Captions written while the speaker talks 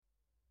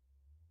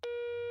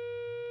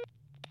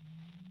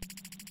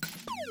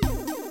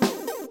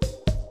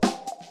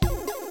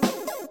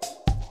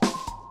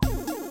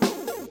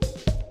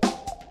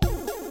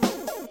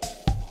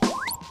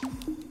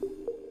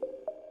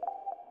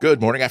Good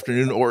morning,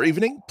 afternoon, or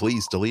evening.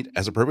 Please delete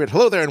as appropriate.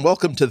 Hello there, and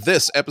welcome to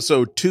this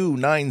episode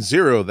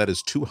 290. That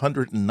is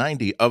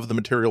 290 of the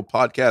Material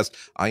Podcast.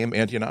 I am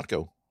Andy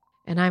Ihnatko.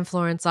 And I'm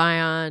Florence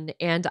Ion,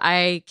 and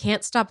I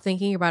can't stop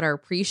thinking about our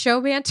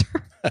pre-show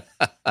banter,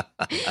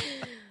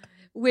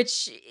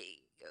 which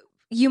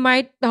you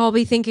might all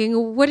be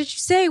thinking, what did you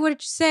say? What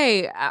did you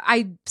say?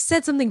 I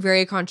said something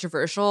very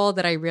controversial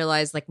that I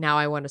realized, like, now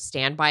I want to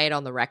stand by it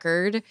on the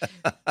record,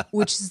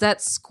 which is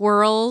that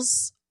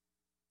squirrels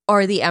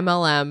are the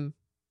MLM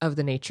of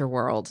the nature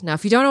world. Now,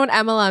 if you don't know what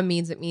MLM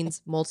means, it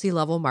means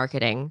multi-level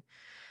marketing.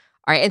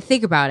 All right, and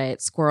think about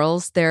it.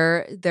 Squirrels,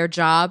 their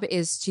job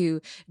is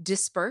to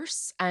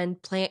disperse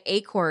and plant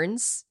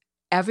acorns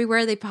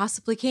everywhere they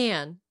possibly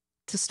can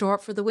to store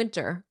up for the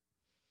winter.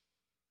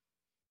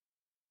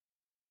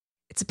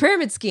 It's a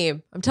pyramid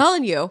scheme, I'm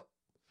telling you.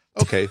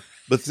 Okay,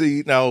 but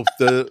see, now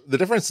the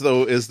difference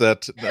though is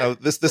that now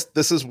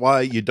this is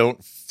why you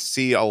don't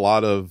see a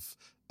lot of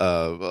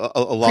a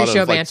lot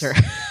pre-show of like, banter.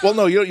 Well,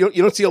 no, you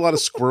don't see a lot of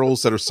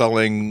squirrels that are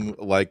selling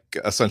like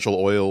essential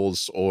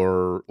oils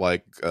or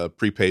like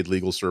prepaid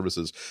legal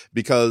services,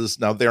 because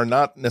now they're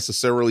not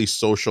necessarily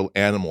social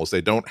animals.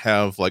 They don't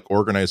have like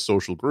organized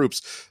social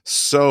groups,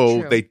 so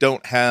True. they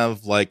don't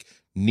have like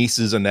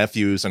nieces and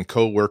nephews and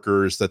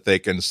coworkers that they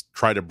can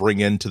try to bring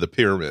into the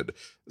pyramid.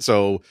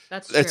 So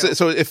That's true.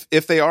 so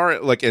if they are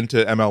like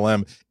into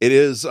MLM, it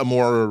is a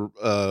more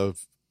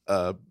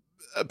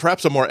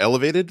perhaps a more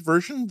elevated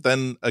version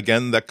than,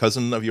 again, that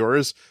cousin of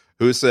yours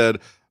who said,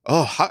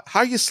 "Oh, how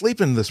are you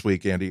sleeping this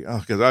week, Andy?" Oh,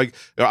 because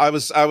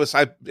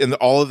and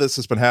all of this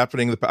has been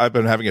happening. I've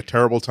been having a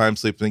terrible time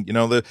sleeping. You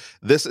know,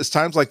 this is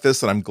times like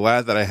this that I'm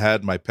glad that I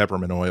had my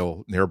peppermint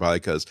oil nearby,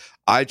 because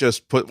I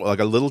just put like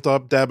a little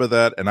dab of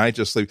that and I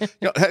just sleep.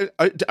 You know,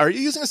 are you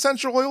using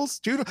essential oils?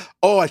 Do you?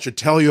 Oh, I should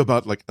tell you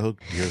about, like, oh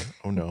dear,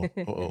 oh no,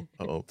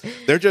 oh.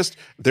 They're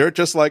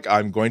just like,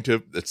 I'm going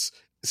to.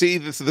 See,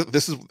 this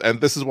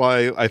is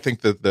why I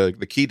think that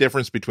the key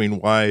difference between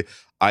why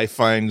I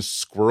find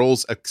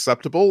squirrels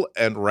acceptable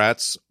and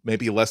rats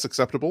maybe less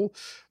acceptable,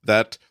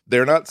 that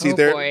they're not. See,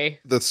 boy.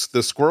 The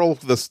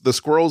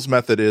squirrel's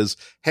method is,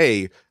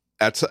 hey,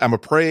 I'm a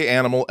prey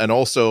animal, and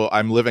also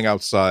I'm living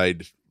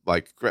outside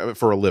like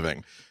for a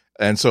living,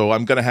 and so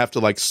I'm gonna have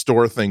to like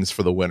store things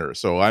for the winter.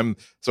 So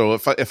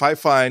if I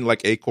find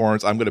like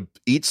acorns, I'm gonna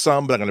eat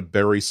some, but I'm gonna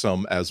bury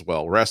some as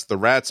well. The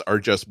rats are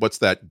just, what's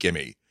that?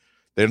 Gimme.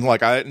 They didn't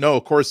like,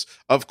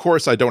 of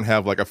course I don't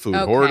have like a food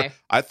hoard.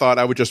 I thought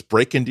I would just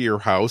break into your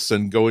house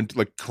and go into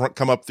like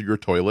come up through your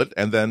toilet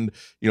and then,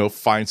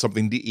 find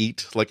something to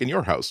eat like in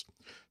your house.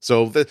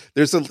 So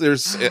there's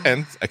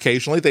and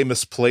occasionally they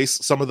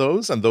misplace some of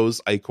those, and those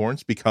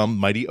acorns become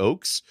mighty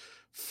oaks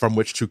from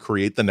which to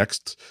create the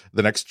next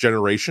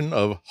generation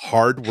of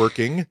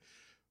hardworking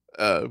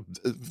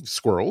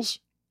squirrels.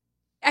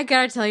 I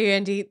gotta tell you,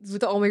 Andy,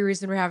 the only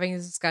reason we're having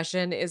this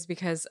discussion is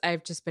because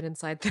I've just been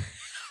inside the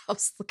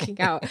house looking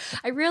out.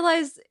 I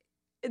realized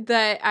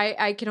that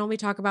I can only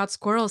talk about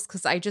squirrels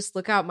because I just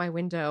look out my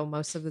window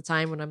most of the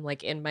time when I'm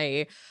like in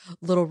my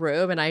little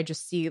room, and I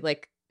just see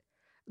like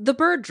the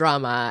bird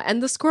drama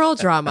and the squirrel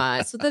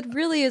drama. So that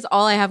really is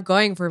all I have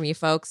going for me,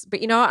 folks.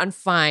 But you know what? I'm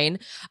fine.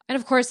 And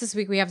of course, this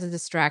week we have the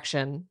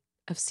distraction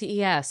of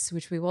CES,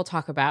 which we will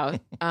talk about.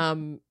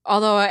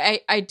 Although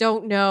I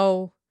don't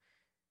know.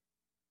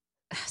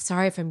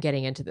 Sorry if I'm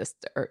getting into this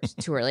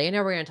too early. I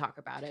know we're going to talk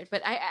about it,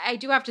 but I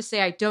do have to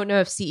say I don't know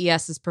if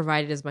CES has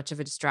provided as much of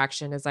a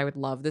distraction as I would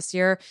love this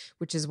year,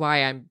 which is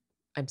why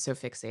I'm so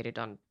fixated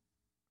on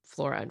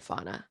flora and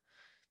fauna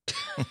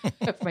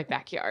of my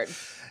backyard.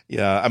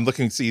 Yeah, I'm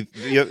looking. See,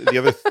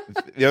 the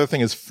other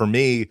thing is, for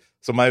me,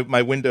 so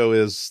my window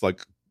is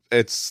like,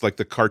 it's like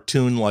the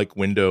cartoon like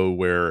window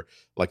where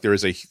like there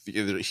is a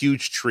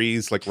huge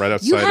trees like right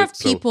outside. You have it,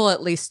 people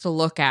at least to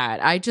look at.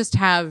 I just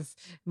have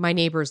my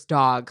neighbor's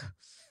dog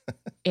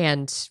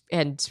and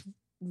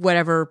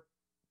whatever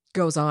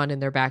goes on in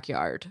their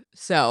backyard.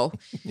 So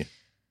yeah.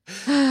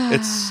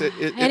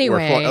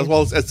 Anyway, as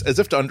well as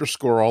if to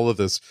underscore all of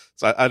this.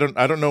 So I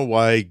don't know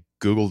why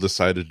Google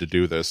decided to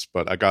do this,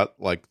 but I got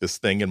like this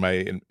thing in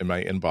my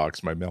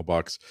inbox, my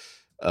mailbox,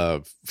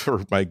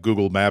 for my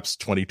Google Maps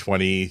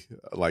 2020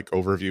 like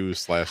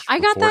overview / I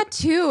got that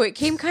too. It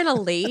came kind of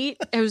late.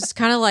 It was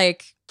kind of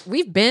like,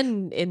 we've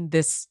been in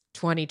this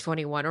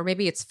 2021, or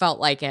maybe it's felt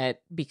like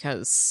it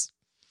because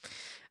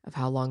of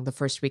how long the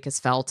first week has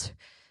felt.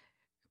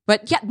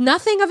 But yeah,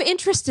 nothing of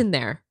interest in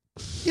there.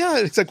 Yeah,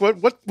 it's like,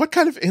 what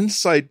kind of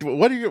insight?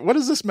 What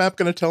is this map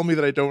going to tell me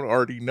that I don't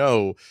already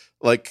know?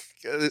 Like,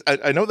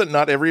 I know that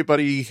not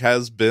everybody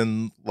has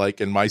been like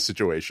in my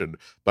situation,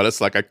 but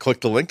it's like I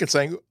clicked a link and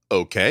saying,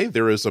 okay,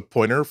 there is a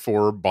pointer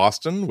for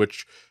Boston,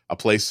 which a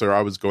place where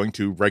I was going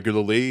to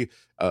regularly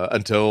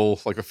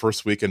until like the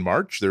first week in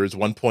March. There is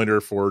one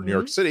pointer for New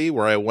York City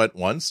where I went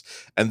once,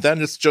 and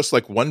then it's just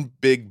like one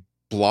big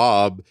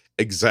blob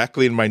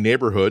exactly in my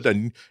neighborhood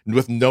and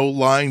with no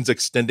lines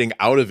extending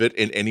out of it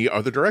in any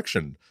other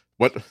direction.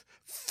 What?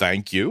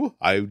 Thank you.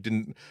 I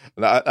didn't.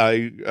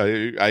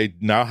 I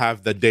now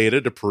have the data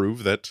to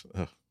prove that.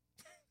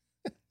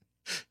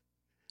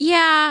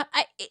 Yeah,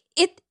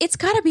 it's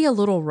got to be a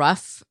little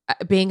rough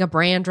being a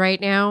brand right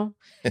now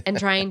and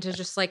trying to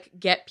just like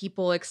get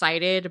people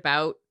excited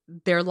about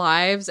their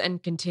lives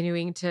and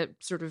continuing to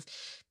sort of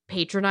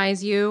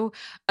patronize you.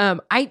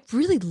 I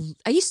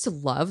used to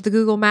love the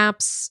Google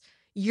Maps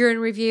year in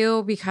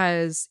review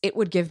because it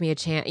would give me a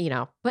chance,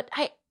 but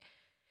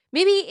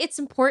maybe it's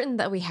important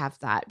that we have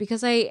that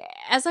because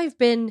as I've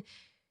been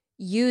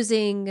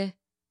using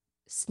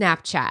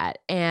Snapchat,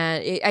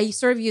 and I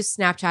sort of use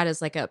Snapchat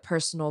as like a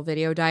personal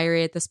video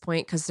diary at this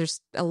point because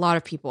there's a lot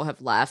of people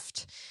have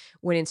left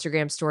when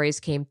Instagram stories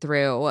came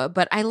through.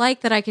 But I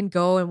like that I can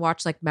go and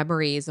watch like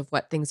memories of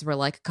what things were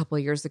like a couple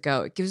of years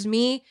ago. It gives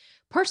me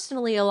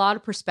personally a lot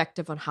of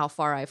perspective on how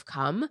far I've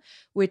come,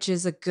 which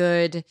is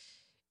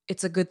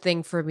it's a good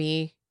thing for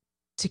me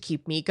to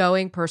keep me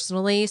going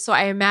personally. So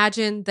I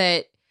imagine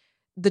that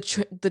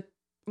the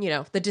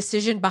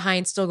decision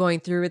behind still going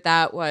through with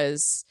that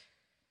was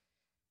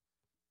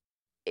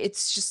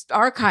it's just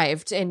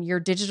archived in your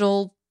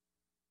digital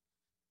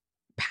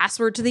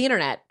password to the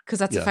internet because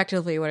that's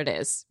effectively what it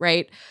is,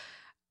 right?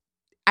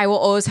 I will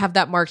always have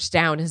that marked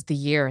down as the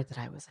year that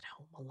I was at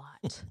home a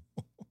lot.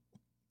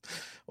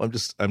 Well,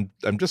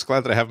 I'm just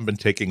glad that I haven't been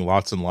taking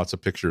lots and lots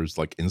of pictures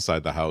like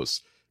inside the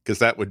house because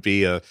that would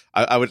be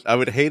I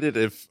would hate it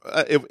if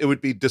it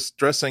would be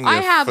distressing. I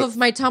have of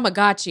my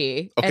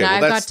Tamagotchi, okay, and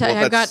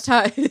I've got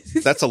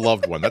that's a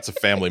loved one. That's a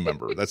family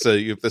member.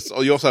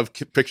 You also have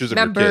pictures of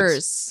members. Your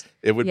kids.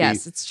 It would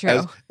yes, it's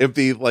true. It'd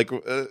be like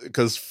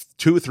because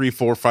 2, 3,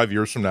 4, 5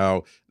 years from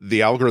now,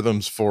 the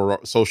algorithms for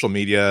social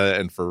media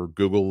and for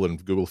Google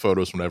and Google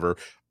Photos, whatever,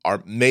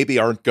 aren't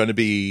going to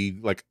be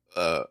like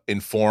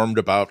informed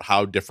about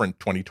how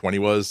different 2020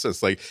 was.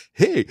 It's like,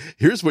 hey,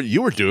 here's what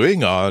you were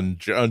doing on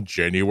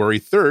January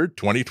 3rd,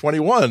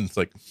 2021. It's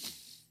like,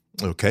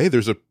 okay,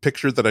 there's a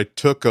picture that I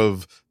took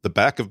of the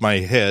back of my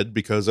head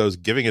because I was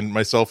giving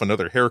myself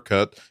another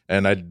haircut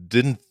and I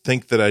didn't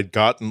think that I'd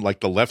gotten like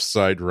the left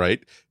side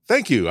right.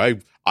 Thank you. I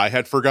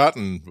had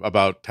forgotten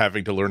about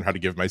having to learn how to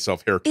give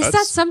myself haircuts. Is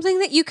that something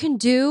that you can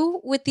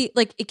do with the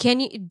like?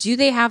 Do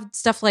they have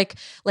stuff like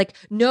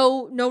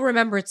no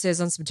remembrances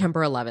on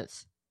September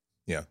 11th?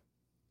 Yeah.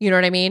 You know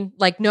what I mean?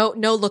 Like no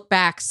look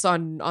backs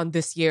on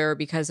this year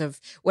because of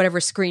whatever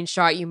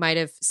screenshot you might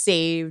have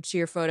saved to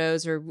your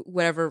photos or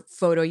whatever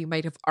photo you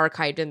might have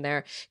archived in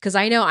there. Because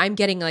I know I'm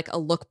getting like a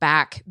look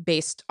back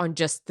based on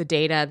just the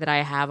data that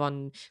I have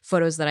on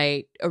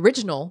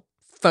original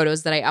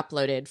photos that I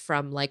uploaded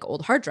from like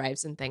old hard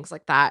drives and things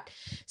like that.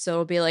 So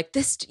it'll be like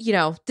this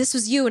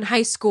was you in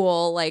high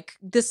school, like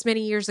this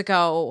many years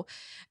ago.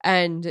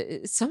 And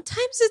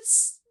sometimes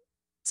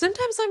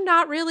I'm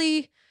not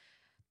really,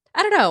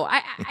 I don't know.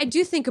 I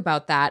do think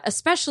about that,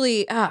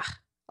 especially a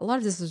lot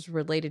of this is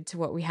related to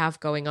what we have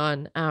going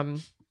on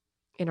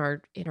in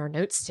our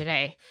notes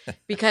today,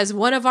 because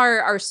one of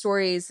our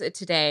stories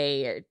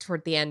today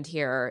toward the end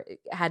here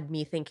had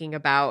me thinking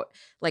about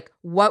like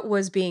what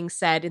was being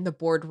said in the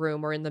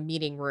boardroom or in the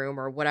meeting room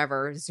or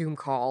whatever Zoom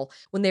call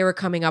when they were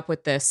coming up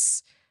with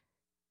this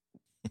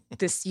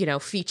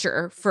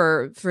feature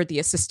for the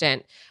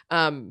assistant.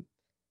 And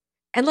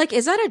like,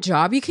 is that a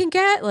job you can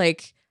get?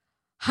 Like,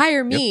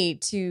 hire me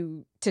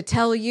to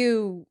tell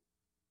you,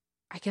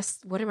 I guess,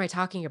 what am I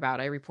talking about?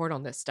 I report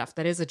on this stuff.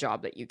 That is a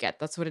job that you get.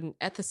 That's what an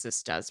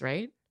ethicist does,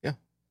 right? Yeah.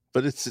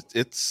 But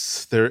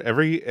it's there.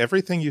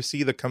 Everything you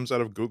see that comes out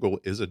of Google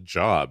is a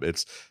job.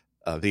 It's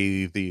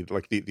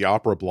the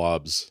Opera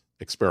Blobs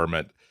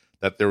experiment,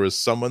 that there was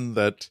someone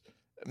that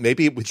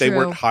maybe they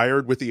weren't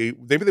hired with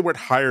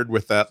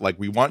that. Like,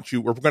 we're going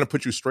to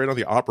put you straight on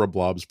the Opera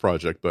Blobs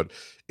project. But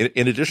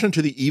in addition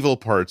to the evil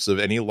parts of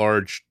any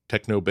large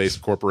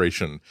techno-based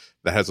corporation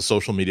that has a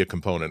social media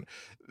component,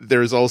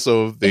 there's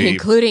also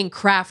including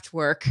craft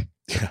work.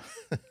 Yeah.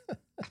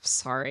 I'm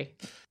sorry.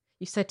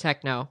 You said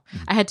techno.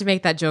 I had to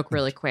make that joke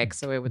really quick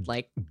so it would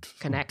like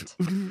connect.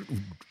 I'm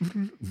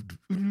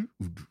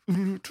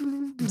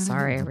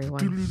sorry,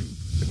 everyone.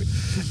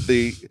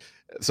 The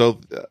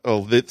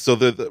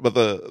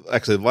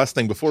last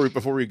thing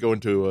before we go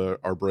into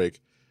our break,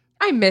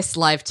 I miss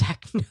live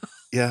techno.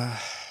 Yeah.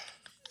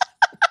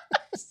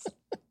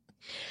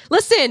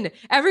 Listen,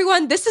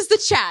 everyone, this is the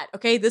chat,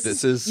 okay?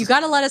 This is you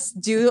got to let us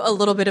do a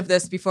little bit of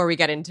this before we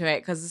get into it,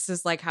 because this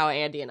is like how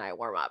Andy and I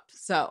warm up.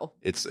 So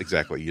it's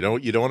exactly, you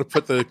don't want to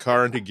put the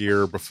car into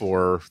gear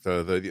before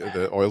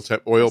the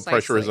oil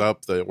pressure is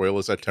up, the oil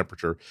is at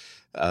temperature.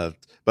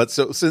 But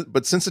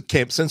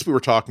since we were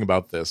talking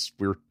about this,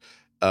 we were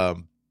I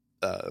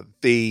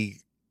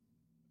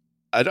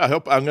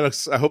hope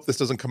this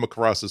doesn't come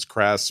across as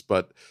crass,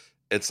 but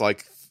it's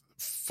like,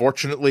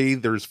 fortunately,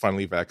 there's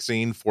finally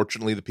vaccine.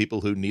 Fortunately, the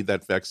people who need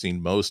that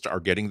vaccine most are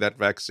getting that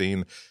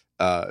vaccine.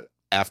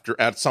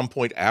 At some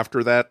point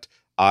after that,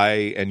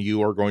 I and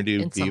you are going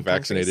to be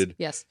vaccinated. Countries,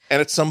 yes.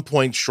 And at some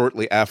point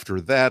shortly after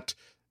that,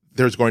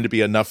 there's going to be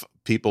enough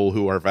people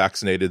who are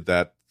vaccinated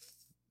that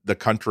the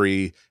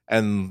country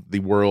and the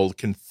world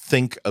can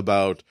think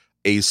about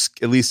at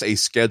least a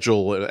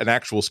schedule, an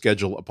actual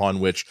schedule upon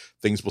which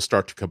things will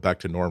start to come back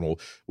to normal,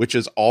 which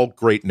is all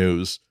great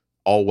news.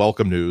 all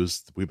welcome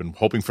news. We've been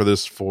hoping for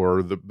this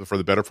for the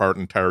better part of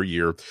an entire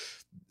year.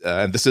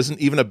 And this isn't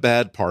even a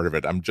bad part of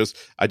it.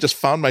 I just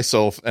found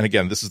myself, and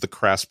again, this is the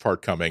crass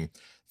part coming,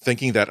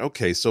 thinking that,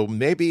 okay, so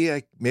maybe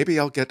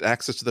I'll get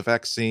access to the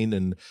vaccine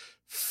in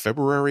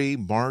February,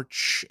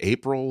 March,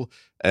 April,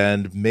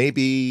 and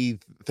maybe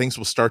things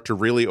will start to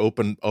really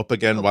open up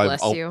again. Oh,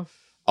 bless you.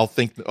 I'll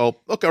think, oh,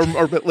 okay,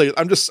 or a bit later.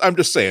 I'm just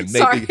saying,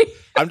 maybe. Sorry.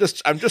 I'm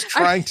just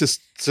trying to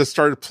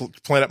start to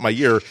plan out my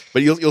year,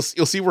 but you'll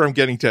see where I'm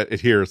getting to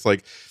it here. It's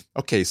like,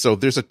 okay, so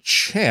there's a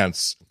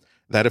chance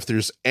that if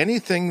there's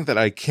anything that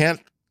I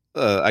can't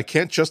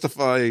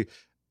justify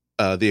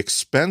the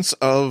expense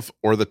of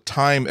or the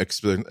time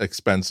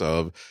expense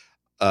of,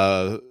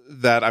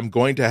 that I'm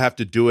going to have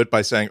to do it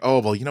by saying, oh,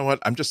 well, you know what?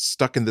 I'm just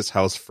stuck in this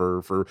house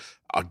for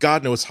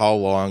God knows how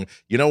long.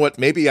 You know what?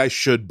 Maybe I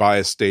should buy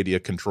a Stadia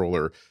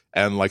controller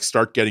and like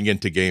start getting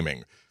into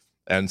gaming.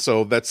 And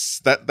so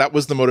that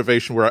was the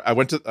motivation where I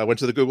went to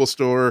the Google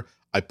store.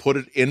 I put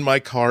it in my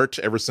cart.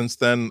 Ever since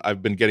then,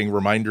 I've been getting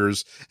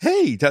reminders.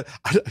 Hey,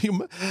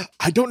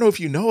 I don't know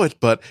if you know it,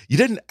 but you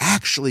didn't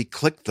actually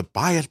click the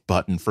buy it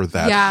button for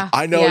that. Yeah,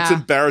 I know it's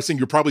embarrassing.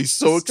 You're probably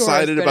so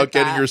excited about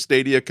getting your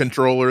Stadia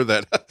controller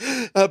that,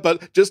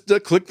 but just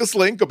click this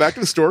link, go back to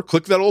the store,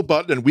 click that old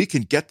button, and we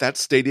can get that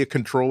Stadia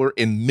controller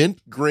in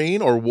mint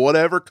green or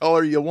whatever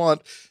color you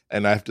want.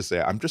 And I have to say,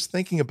 I'm just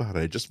thinking about it.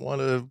 I just want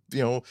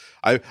to,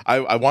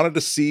 I wanted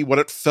to see what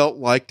it felt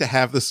like to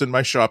have this in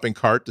my shopping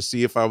cart, to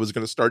see if I was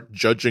going to start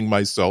judging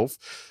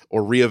myself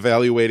or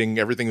reevaluating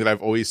everything that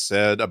I've always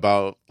said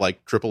about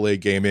like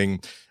AAA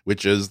gaming,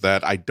 which is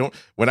that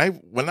when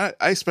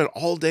I spent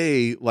all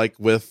day like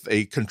with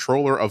a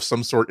controller of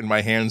some sort in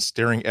my hand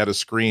staring at a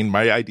screen,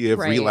 my idea of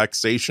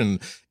relaxation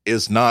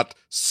is not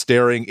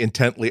staring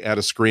intently at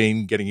a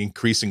screen, getting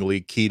increasingly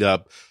keyed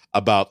up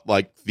about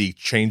like the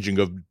changing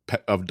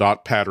of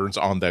dot patterns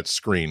on that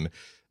screen.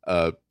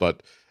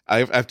 But I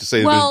have to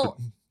say,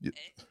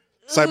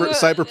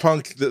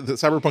 Cyberpunk, the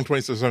Cyberpunk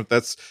 2077,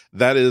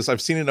 that is,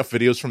 I've seen enough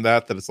videos from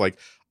that it's like,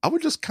 I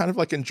would just kind of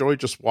like enjoy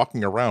just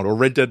walking around, or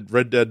Red Dead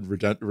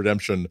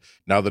Redemption,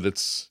 now that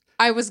it's...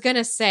 I was going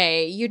to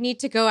say, you need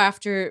to go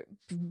after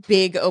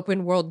big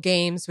open world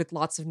games with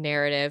lots of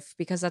narrative,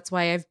 because that's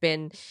why I've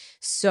been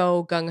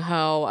so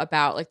gung-ho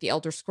about like the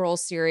Elder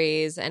Scrolls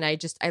series. And I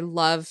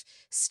love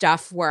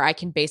stuff where I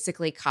can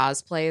basically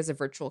cosplay as a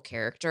virtual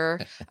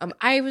character.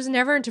 I was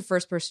never into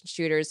first person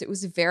shooters. It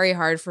was very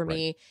hard for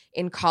me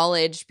in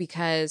college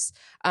because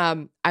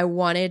I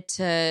wanted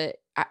to,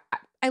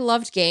 I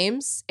loved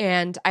games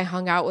and I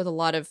hung out with a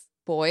lot of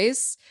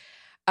boys.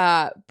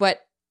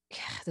 But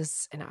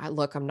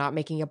I'm not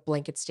making a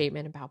blanket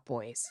statement about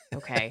boys,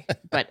 okay?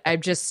 But I'm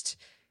just,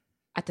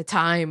 at the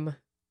time,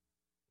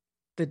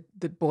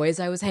 the boys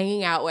I was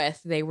hanging out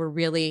with, they were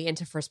really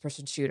into first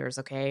person shooters,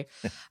 okay?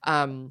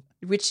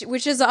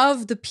 Which is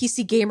of the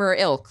PC gamer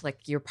ilk.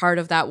 Like, you're part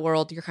of that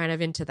world, you're kind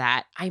of into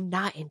that. I'm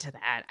not into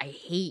that. I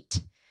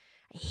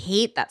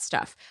hate that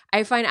stuff.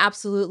 I find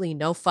absolutely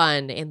no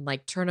fun in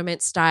like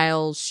tournament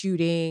style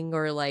shooting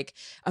or like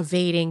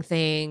evading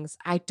things.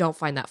 I don't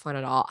find that fun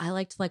at all. I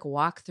like to like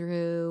walk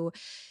through,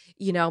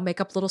 make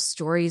up little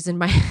stories in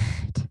my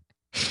head.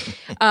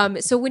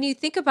 So when you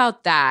think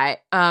about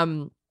that,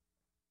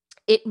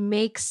 it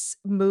makes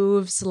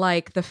moves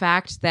like the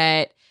fact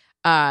that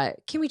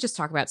can we just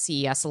talk about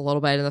CES a little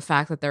bit and the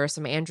fact that there are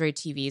some Android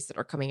TVs that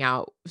are coming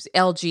out?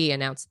 LG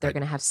announced that they're going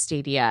to have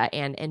Stadia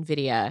and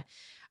NVIDIA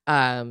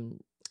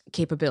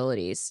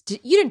capabilities.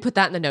 You didn't put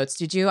that in the notes,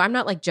 did you? I'm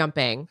not like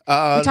jumping.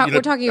 We're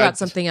talking about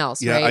something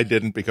else, right? Yeah, I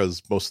didn't,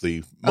 because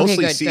mostly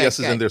CES is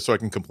in there so I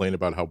can complain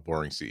about how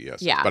boring CES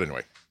is. Yeah. But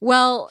anyway.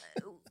 Well,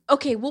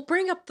 okay, we'll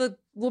bring up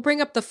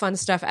the fun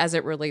stuff as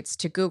it relates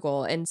to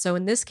Google. And so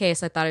in this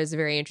case, I thought it was a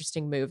very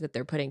interesting move that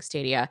they're putting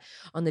Stadia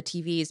on the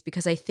TVs,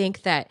 because I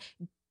think that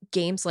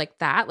games like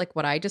that, like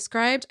what I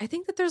described, I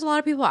think that there's a lot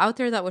of people out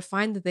there that would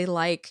find that they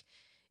like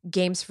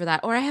games for that.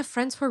 Or I have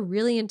friends who are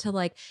really into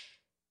like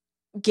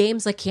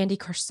games like Candy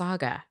Crush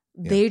Saga.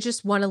 Yeah. They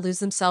just want to lose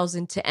themselves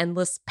into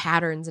endless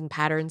patterns and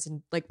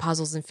like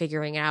puzzles and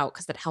figuring it out,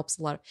 because that helps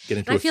a lot.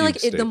 And I feel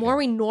like the more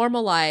we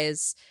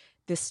normalize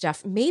this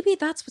stuff, maybe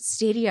that's what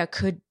Stadia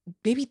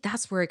maybe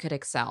that's where it could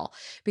excel,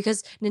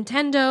 because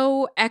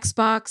Nintendo,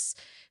 Xbox,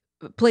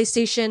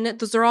 PlayStation,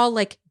 those are all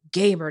like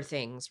gamer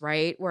things,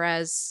 right?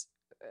 Whereas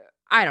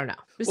I don't know.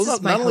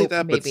 Not only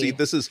that, but see,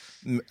 this is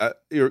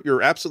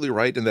you're absolutely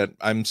right in that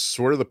I'm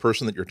sort of the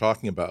person that you're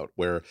talking about,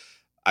 where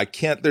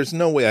there's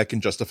no way I can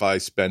justify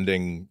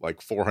spending like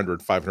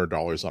 $400,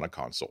 $500 on a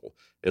console.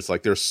 It's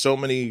like, there's so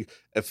many,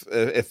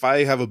 if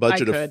I have a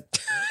budget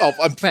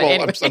I'm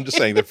just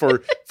saying that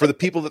for the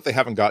people that they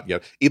haven't gotten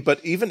yet,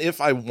 but even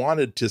if I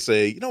wanted to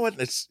say, you know what,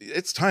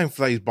 it's time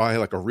for I buy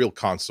like a real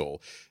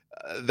console,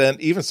 then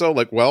even so,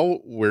 like, well,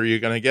 where are you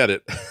going to get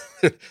it?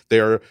 They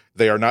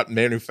are not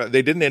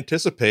they didn't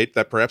anticipate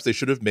that perhaps they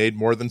should have made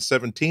more than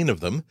 17 of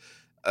them.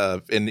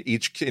 In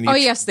each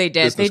yes, they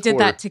did. They did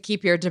quarter. that to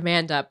keep your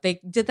demand up. They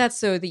did that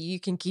so that you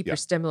can keep your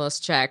stimulus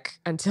check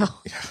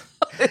until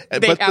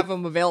they have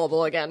them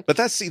available again. But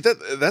that's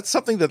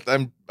something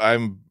that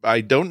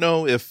I don't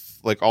know if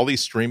like all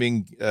these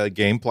streaming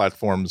game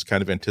platforms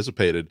kind of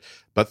anticipated,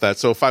 but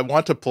so if I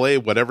want to play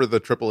whatever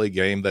the AAA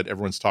game that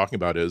everyone's talking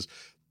about is,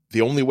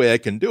 the only way I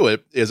can do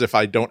it is if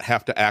I don't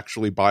have to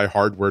actually buy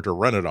hardware to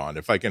run it on.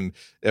 If I can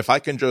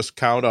just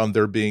count on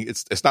there being,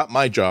 it's not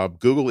my job,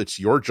 Google, it's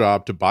your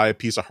job to buy a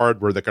piece of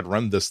hardware that could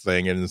run this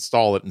thing and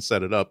install it and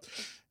set it up.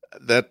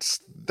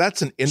 That's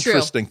an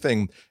interesting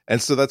thing.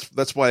 And so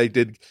that's why it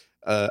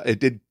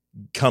did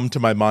come to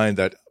my mind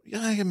that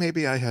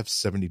maybe I have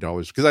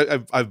 $70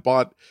 because I've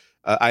bought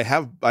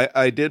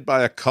I did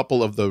buy a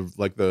couple of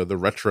the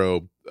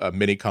retro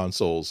mini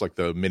consoles, like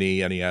the mini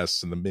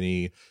NES and the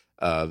mini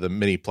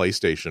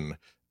PlayStation,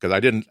 because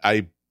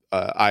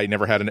I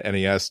never had an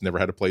NES, never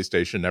had a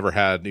PlayStation, never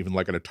had even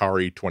like an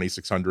Atari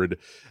 2600.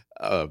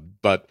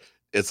 But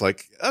it's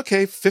like,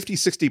 okay,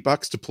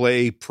 $50-$60 to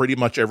play pretty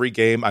much every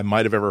game I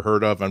might have ever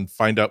heard of and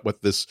find out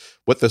what this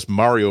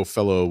Mario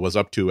fellow was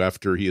up to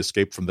after he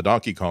escaped from the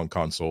Donkey Kong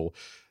console.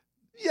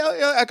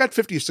 Yeah, I got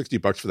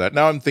 $50-$60 for that.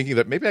 Now I'm thinking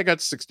that maybe I got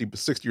 $60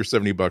 or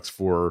 $70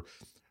 for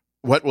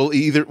what will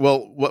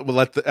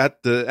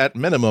at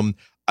minimum,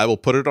 I will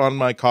put it on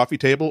my coffee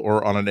table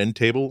or on an end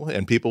table,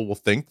 and people will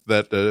think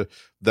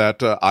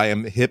that I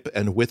am hip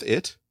and with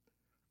it.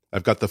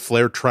 I've got the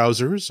flare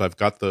trousers. I've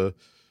got the,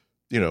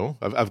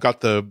 I've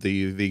got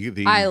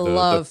the. I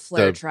love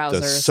flare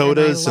trousers. The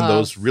sodas and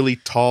those really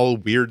tall,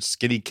 weird,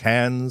 skinny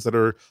cans that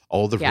are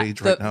all the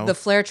rage right now. The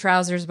flare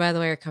trousers, by the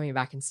way, are coming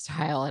back in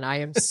style, and I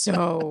am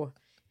so.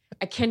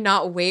 I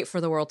cannot wait for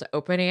the world to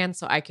open again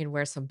so I can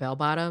wear some bell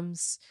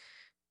bottoms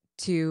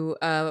to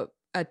a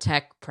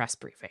tech press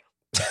briefing.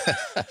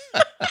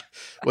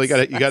 Well, you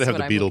got to have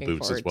the Beetle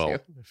boots as well.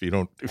 If you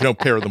don't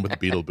pair them with the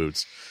Beetle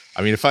boots,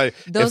 I mean,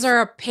 those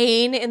are a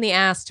pain in the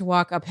ass to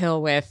walk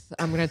uphill with.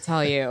 I'm going to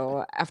tell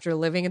you, after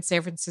living in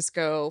San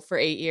Francisco for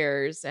 8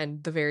 years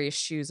and the various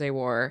shoes I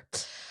wore.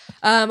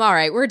 All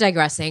right, we're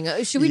digressing.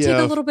 Should we take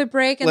a little bit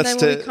break, and then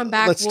when we come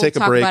back, we'll talk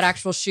about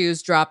actual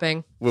shoes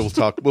dropping. We will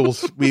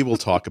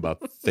talk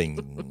about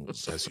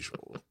things as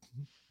usual.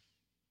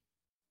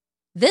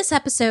 This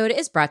episode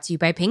is brought to you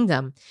by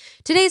Pingdom.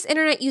 Today's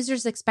internet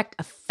users expect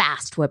a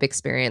fast web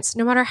experience.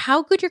 No matter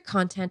how good your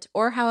content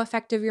or how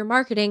effective your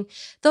marketing,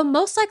 they'll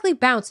most likely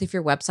bounce if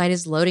your website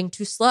is loading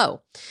too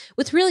slow.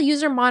 With real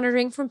user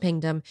monitoring from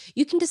Pingdom,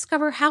 you can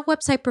discover how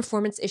website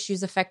performance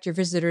issues affect your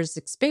visitors'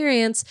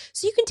 experience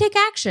so you can take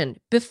action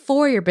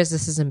before your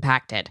business is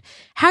impacted.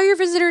 How your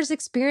visitors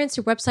experience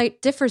your website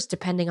differs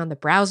depending on the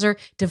browser,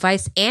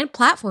 device, and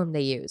platform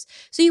they use.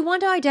 So you want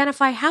to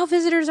identify how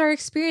visitors are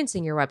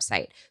experiencing your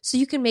website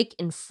so you can make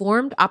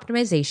informed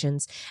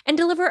optimizations and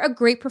deliver a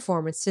great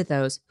performance to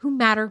those who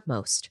matter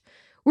most.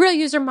 Real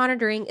User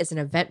Monitoring is an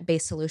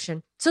event-based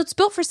solution, so it's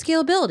built for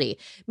scalability,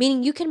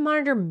 meaning you can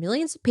monitor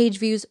millions of page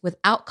views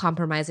without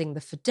compromising the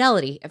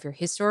fidelity of your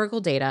historical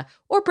data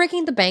or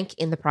breaking the bank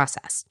in the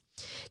process.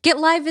 Get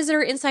live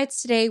visitor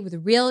insights today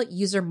with Real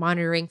User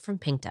Monitoring from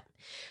Pingdom.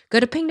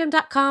 Go to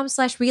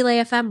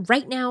pingdom.com/relayfm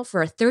right now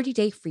for a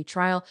 30-day free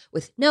trial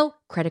with no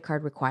credit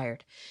card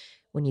required.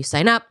 When you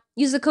sign up,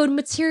 use the code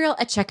MATERIAL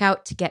at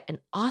checkout to get an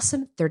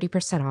awesome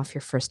 30% off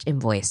your first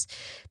invoice.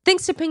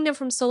 Thanks to Pingdom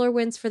from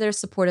SolarWinds for their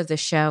support of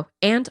this show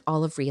and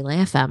all of Relay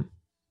FM.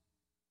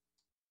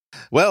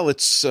 Well,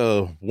 it's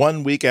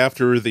 1 week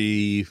after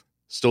the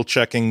still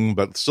checking,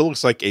 but still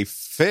looks like a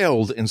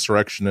failed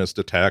insurrectionist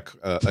attack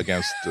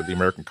against the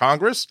American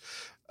Congress.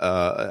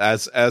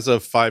 As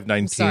of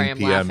 5:19 Sorry, I'm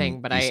p.m.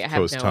 laughing, but East I have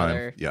Coast no time.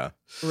 other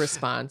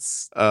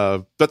response.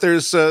 But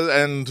there's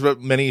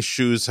and many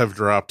shoes have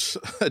dropped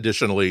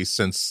additionally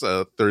since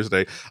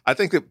Thursday. I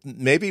think that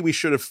maybe we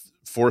should have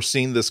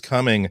foreseen this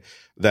coming,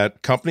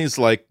 that companies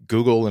like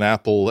Google and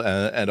Apple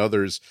and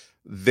others,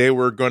 they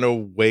were going to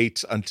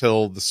wait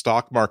until the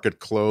stock market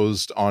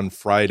closed on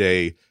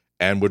Friday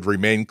and would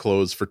remain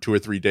closed for 2 or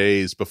 3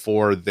 days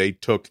before they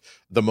took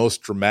the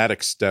most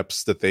dramatic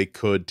steps that they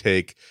could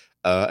take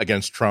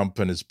against Trump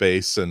and his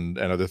base and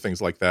other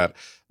things like that.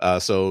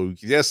 So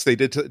yes, they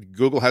did.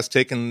 Google has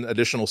taken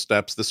additional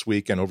steps this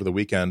week and over the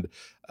weekend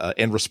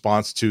in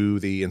response to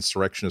the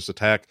insurrectionist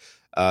attack.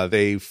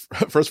 They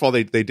first of all,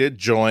 they did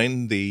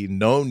join the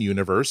known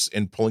universe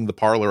in pulling the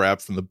Parler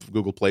app from the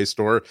Google Play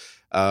Store.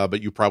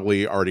 But you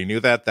probably already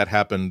knew that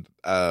happened.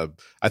 I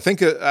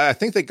think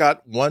they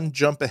got one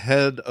jump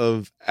ahead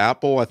of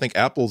Apple. I think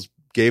Apple's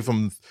gave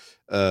them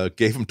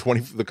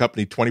the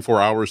company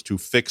 24 hours to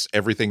fix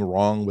everything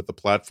wrong with the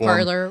platform.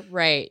 Parler,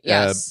 right?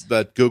 Yes.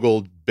 But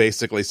Google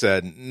basically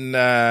said,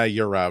 "Nah,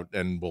 you're out,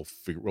 and we'll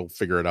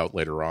figure it out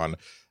later on."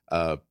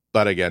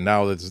 But again,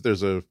 now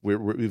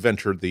we've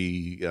entered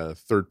the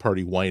third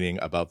party whining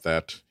about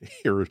that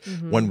here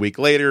 1 week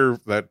later.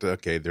 That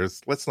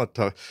let's not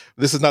talk.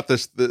 This is not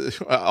this.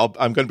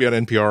 I'm going to be on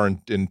NPR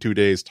in 2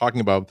 days talking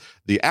about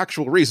the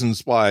actual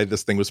reasons why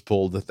this thing was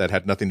pulled that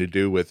had nothing to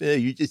do with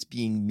you just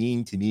being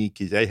mean to me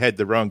because I had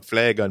the wrong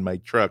flag on my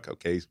truck.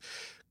 Okay,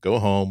 go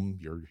home.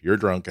 You're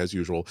drunk as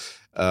usual.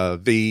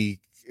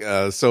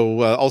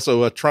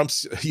 Also,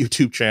 Trump's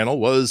YouTube channel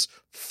was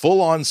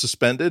full on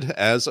suspended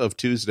as of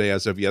Tuesday,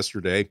 as of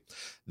yesterday.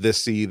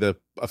 The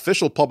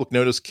official public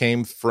notice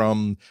came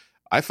from,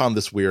 I found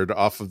this weird,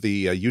 off of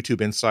the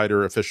YouTube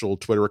Insider official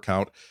Twitter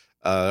account.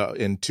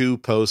 In two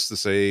posts to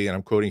say, and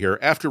I'm quoting here,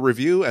 after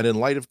review and in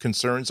light of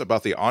concerns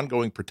about the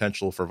ongoing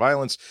potential for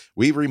violence,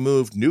 we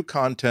removed new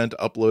content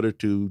uploaded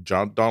to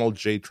Donald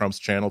J. Trump's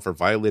channel for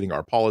violating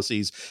our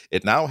policies.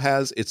 It now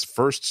has its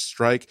first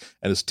strike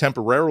and is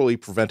temporarily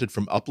prevented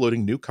from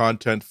uploading new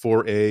content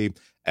for a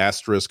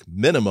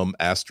minimum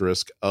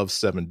of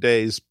 7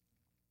 days.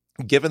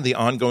 Given the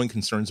ongoing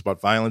concerns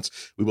about violence,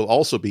 we will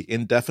also be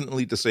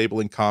indefinitely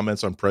disabling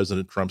comments on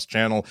President Trump's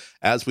channel,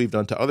 as we've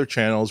done to other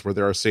channels where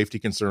there are safety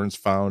concerns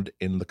found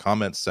in the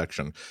comments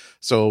section.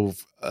 So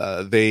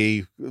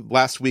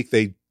last week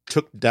they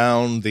took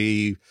down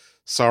the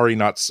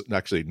wasn't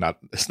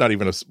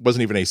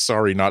even a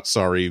sorry, not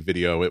sorry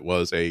video. It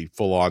was a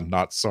full on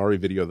not sorry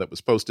video that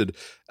was posted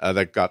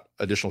that got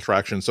additional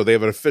traction. So they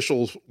have an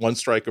official 1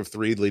 strike of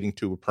 3 leading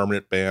to a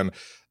permanent ban.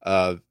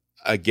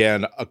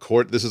 Again,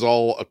 this is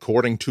all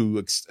according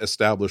to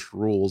established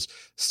rules.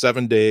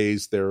 7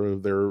 days,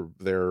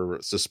 they're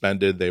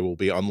suspended. They will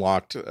be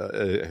unlocked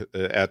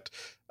at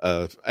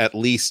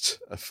least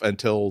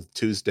until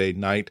Tuesday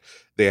night.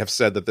 They have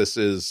said that this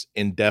is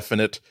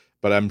indefinite,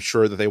 but I'm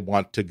sure that they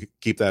want to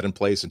keep that in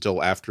place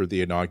until after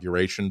the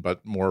inauguration.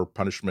 But more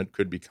punishment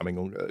could be coming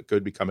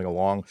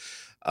along.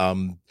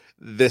 We're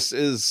going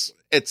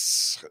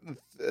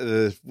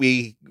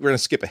to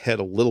skip ahead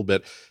a little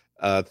bit.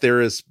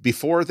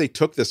 Before they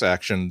took this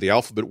action, the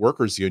Alphabet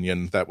Workers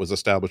Union that was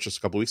established just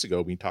a couple of weeks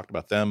ago, we talked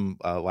about them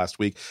last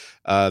week,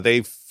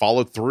 they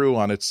followed through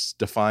on its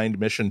defined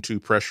mission to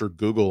pressure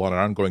Google on an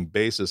ongoing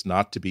basis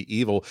not to be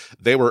evil.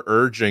 They were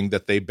urging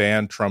that they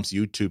ban Trump's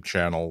YouTube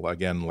channel,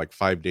 again, like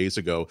 5 days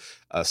ago,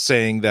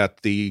 saying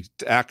that the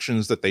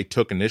actions that they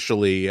took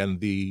initially and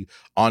the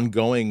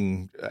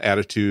ongoing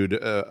attitude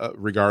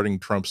regarding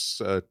Trump's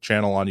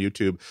channel on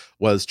YouTube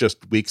was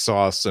just weak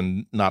sauce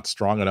and not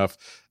strong enough.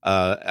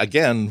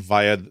 Again,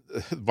 via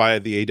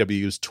the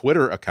AW's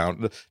Twitter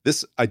account.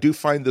 I do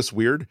find this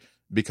weird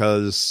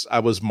because I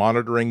was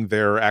monitoring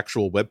their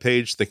actual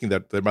webpage, thinking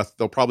that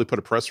they'll probably put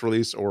a press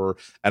release or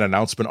an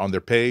announcement on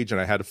their page,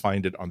 and I had to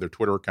find it on their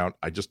Twitter account.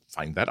 I just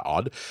find that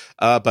odd.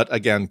 But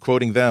again,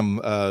 quoting them,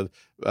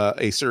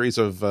 a series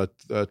of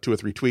 2 or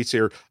 3 tweets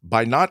here.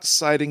 By not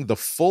citing the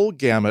full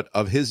gamut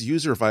of his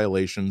user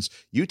violations,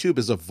 YouTube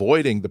is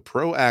avoiding the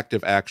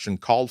proactive action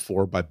called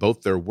for by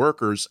both their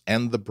workers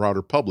and the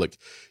broader public.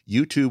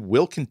 YouTube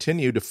will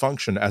continue to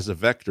function as a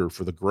vector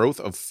for the growth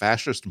of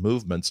fascist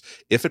movements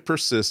if it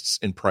persists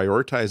in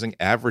prioritizing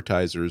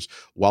advertisers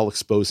while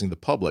exposing the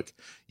public.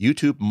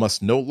 YouTube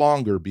must no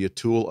longer be a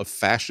tool of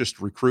fascist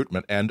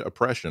recruitment and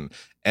oppression.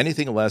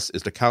 Anything less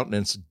is to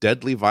countenance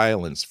deadly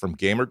violence from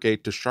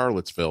Gamergate to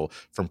Charlottesville,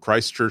 from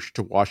Christchurch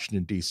to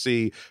Washington,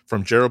 D.C.,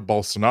 from Jair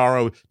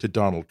Bolsonaro to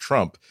Donald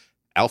Trump.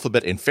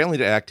 Alphabet, in failing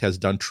to act, has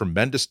done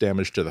tremendous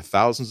damage to the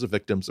thousands of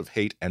victims of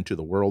hate and to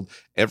the world.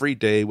 Every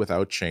day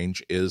without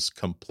change is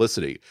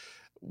complicity,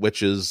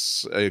 which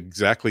is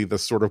exactly the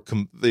sort of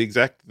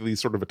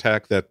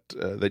attack that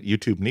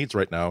YouTube needs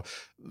right now.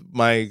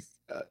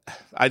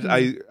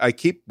 I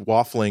keep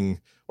waffling,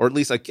 or at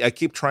least I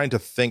keep trying to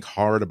think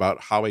hard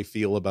about how I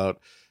feel about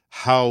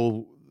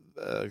how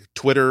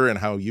Twitter and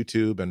how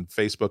YouTube and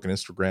Facebook and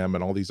Instagram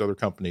and all these other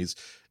companies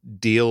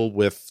deal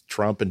with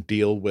Trump and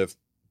deal with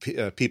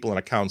people and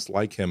accounts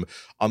like him.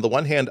 On the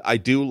one hand, I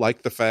do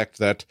like the fact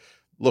that,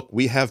 look,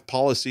 we have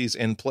policies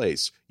in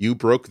place. You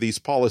broke these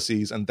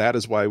policies, and that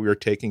is why we are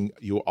taking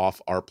you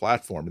off our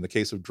platform. In the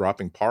case of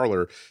dropping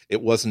Parler,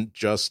 it wasn't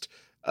just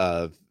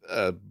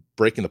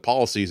breaking the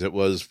policies. It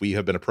was, we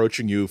have been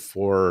approaching you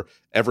for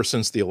ever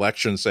since the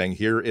election, saying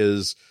here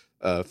is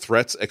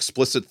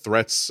explicit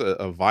threats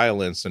of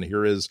violence, and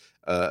here is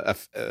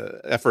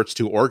efforts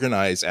to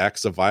organize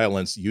acts of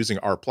violence using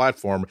our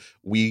platform.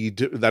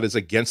 That is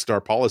against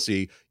our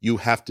policy. You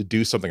have to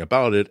do something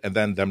about it, and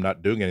then them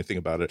not doing anything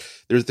about it.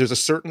 There's a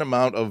certain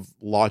amount of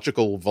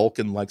logical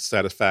Vulcan-like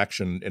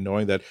satisfaction in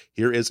knowing that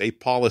here is a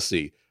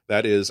policy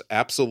that is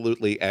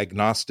absolutely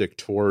agnostic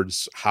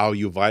towards how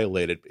you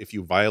violate it. If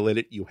you violate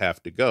it, you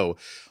have to go.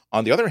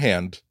 On the other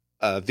hand,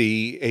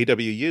 the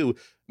AWU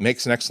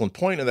makes an excellent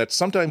point in that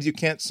sometimes you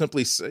can't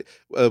simply say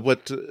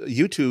what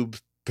YouTube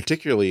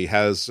particularly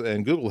has,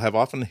 and Google have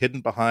often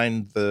hidden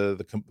behind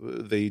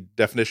the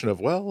definition of,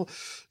 well,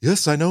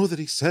 yes, I know that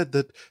he said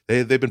that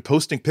they've been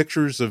posting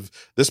pictures of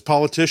this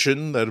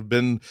politician that have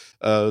been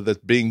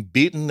being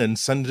beaten and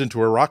sent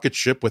into a rocket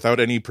ship without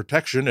any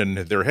protection and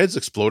their heads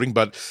exploding,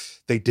 but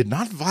They did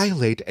not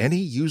violate any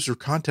user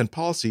content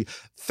policy.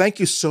 Thank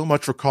you so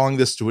much for calling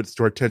this to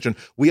our attention.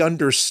 We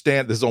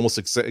understand this is almost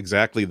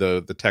exactly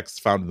the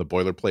text found in the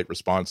boilerplate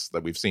response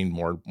that we've seen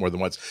more than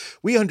once.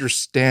 We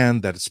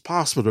understand that it's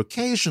possible to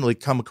occasionally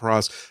come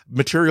across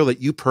material that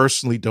you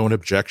personally don't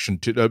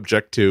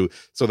object to.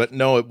 So that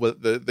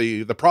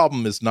the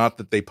problem is not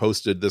that they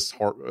posted this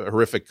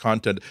horrific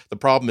content. The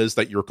problem is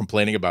that you're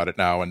complaining about it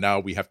now, and now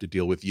we have to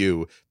deal with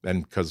you,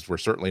 and because we're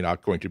certainly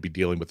not going to be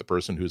dealing with the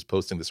person who's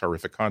posting this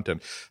horrific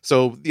content.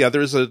 So yeah,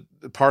 there's a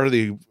part of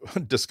the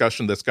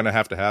discussion that's going to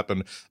have to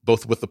happen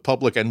both with the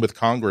public and with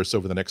Congress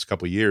over the next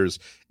couple of years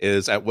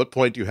is at what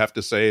point do you have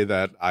to say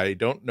that I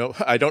don't know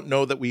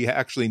that we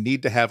actually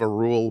need to have a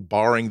rule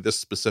barring this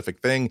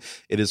specific thing.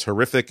 It is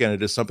horrific and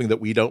it is something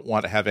that we don't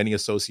want to have any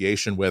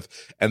association with,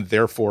 and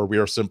therefore we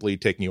are simply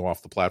taking you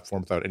off the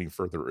platform without any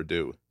further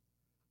ado.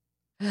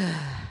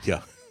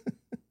 Yeah.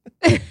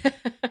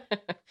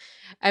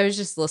 I was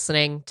just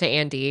listening to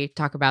Andy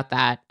talk about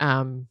that.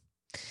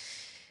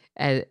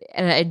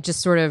 And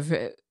just sort of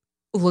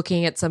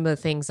looking at some of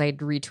the things I'd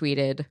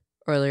retweeted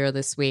earlier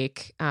this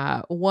week.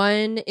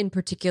 One in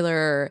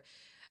particular,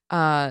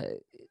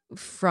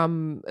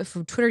 from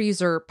Twitter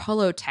user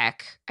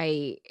Polotech,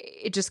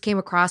 it just came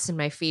across in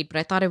my feed, but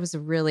I thought it was a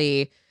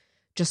really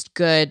just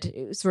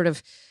good sort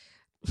of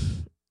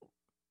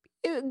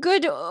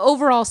good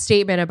overall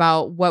statement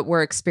about what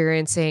we're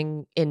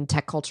experiencing in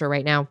tech culture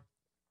right now.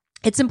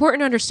 It's important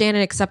to understand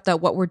and accept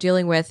that what we're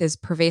dealing with is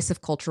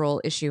pervasive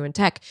cultural issue in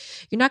tech.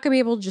 You're not going to be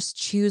able to just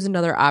choose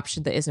another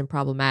option that isn't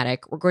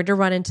problematic. We're going to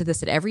run into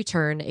this at every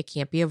turn. It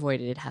can't be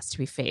avoided. It has to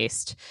be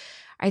faced.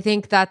 I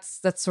think that's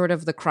sort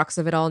of the crux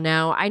of it all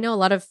now. I know a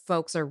lot of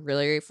folks are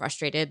really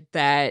frustrated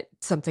that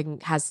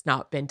something has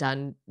not been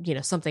done. You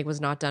know, something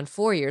was not done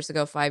 4 years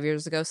ago, 5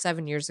 years ago,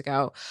 7 years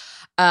ago.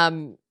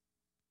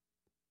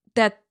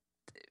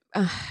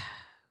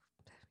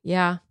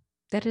 Yeah,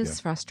 that is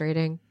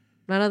frustrating.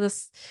 A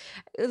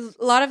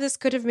lot of this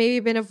could have maybe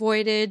been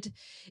avoided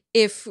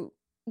if,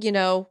 you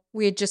know,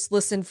 we had just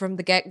listened from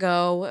the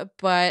get-go,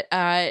 but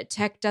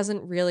tech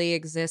doesn't really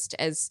exist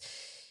as,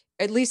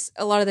 at least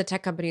a lot of the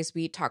tech companies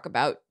we talk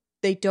about,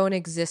 they don't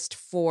exist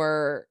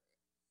for,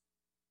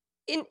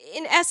 in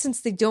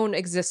essence, they don't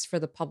exist for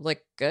the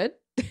public good.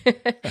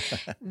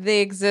 They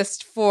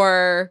exist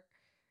for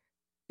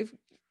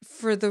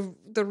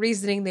the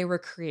reasoning they were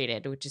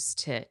created, which is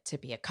to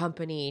be a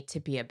company,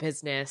 to be a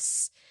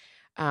business.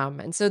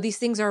 And so these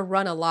things are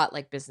run a lot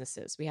like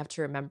businesses. We have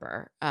to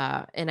remember.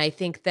 And I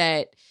think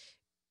that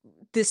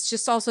this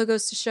just also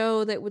goes to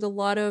show that with a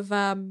lot of,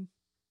 I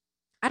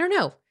don't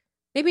know,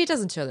 maybe it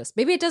doesn't show this.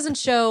 Maybe it doesn't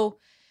show.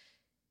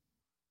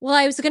 Well,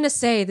 I was going to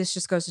say this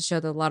just goes to show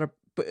that a lot of,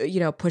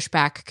 you know,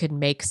 pushback could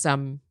make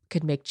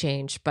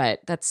change, but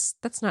that's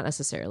not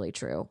necessarily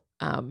true.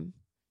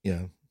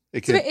 Yeah.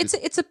 It's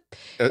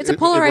a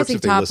polarizing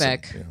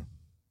topic. Yeah.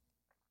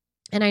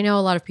 And I know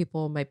a lot of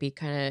people might be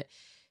kind of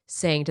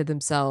saying to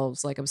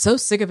themselves, like, I'm so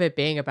sick of it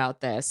being about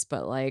this,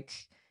 but like,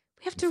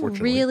 we have to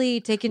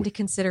really take into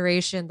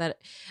consideration that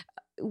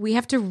we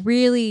have to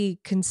really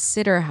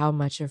consider how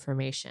much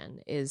information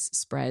is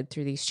spread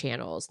through these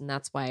channels. And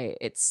that's why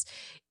it's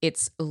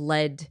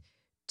led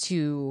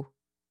to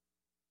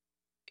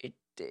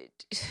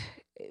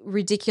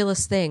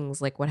ridiculous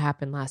things like what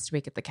happened last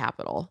week at the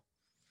Capitol.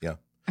 Yeah.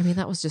 I mean,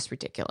 that was just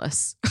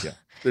ridiculous. Yeah,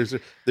 there's a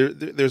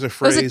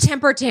phrase. It was a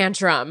temper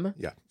tantrum.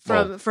 Yeah,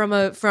 from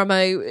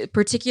a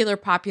particular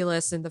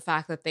populace, and the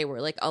fact that they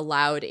were like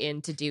allowed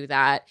in to do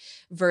that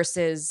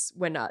versus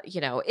when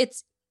you know,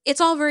 it's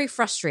all very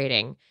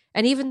frustrating.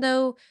 And even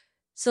though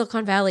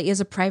Silicon Valley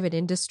is a private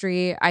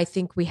industry, I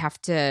think we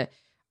have to.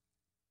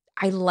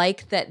 I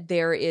like that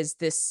there is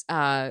this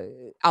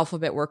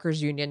Alphabet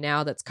Workers Union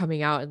now that's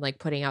coming out and like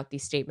putting out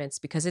these statements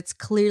because it's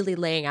clearly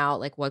laying out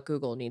like what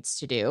Google needs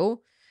to do.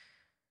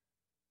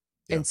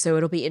 Yeah. And so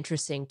it'll be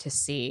interesting to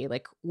see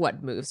like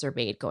what moves are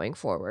made going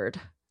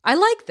forward. I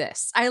like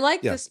this. I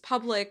like this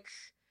public.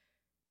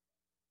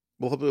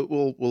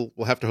 We'll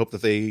have to hope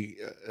that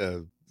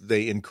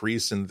they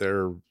increase in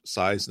their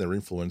size and their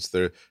influence.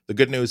 The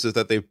good news is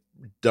that they've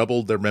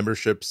doubled their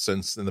membership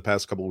since in the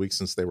past couple of weeks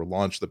since they were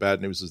launched. The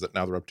bad news is that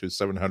now they're up to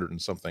 700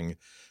 and something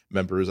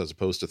members as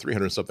opposed to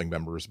 300 and something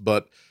members.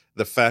 But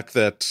the fact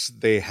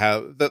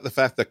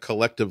that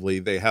collectively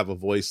they have a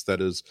voice that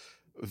is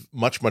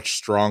much, much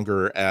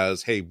stronger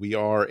as, hey, we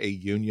are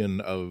an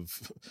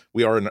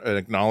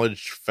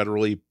acknowledged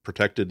federally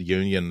protected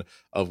union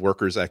of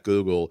workers at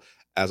Google,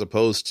 as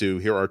opposed to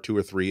here are 2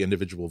 or 3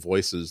 individual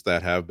voices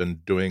that have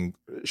been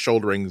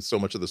shouldering so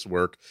much of this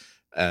work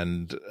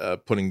and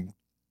putting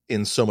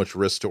in so much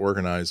risk to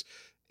organize.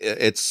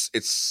 It's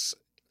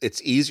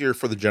easier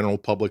for the general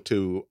public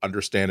to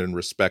understand and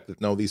respect that,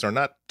 no, these are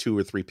not 2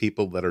 or 3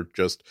 people that are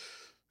just,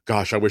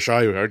 I wish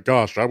I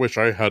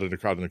had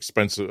an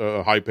expensive,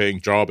 high-paying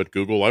job at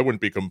Google. I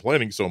wouldn't be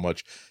complaining so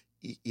much.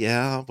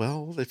 Yeah,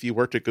 well, if you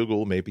worked at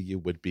Google, maybe you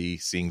would be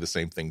seeing the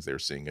same things they're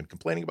seeing and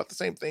complaining about the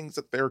same things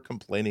that they're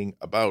complaining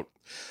about.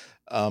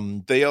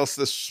 They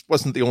also, this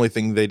wasn't the only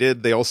thing they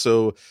did. They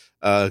also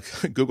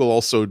Google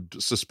also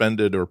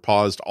suspended or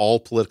paused all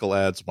political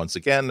ads once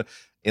again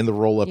in the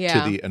roll up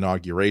to the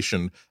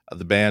inauguration.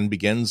 The ban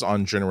begins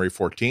on January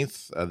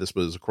 14th. This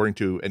was according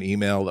to an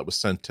email that was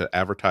sent to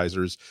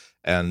advertisers,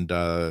 and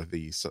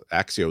the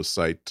Axios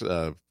site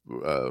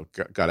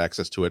got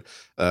access to it.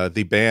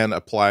 The ban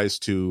applies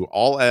to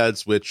all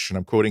ads which, and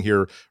I'm quoting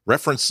here,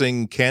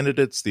 referencing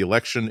candidates, the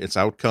election, its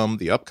outcome,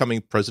 the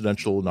upcoming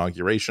presidential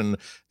inauguration,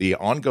 the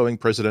ongoing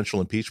presidential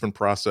impeachment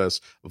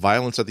process,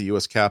 violence at the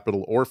U.S.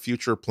 Capitol, or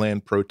future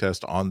planned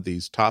protest on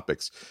these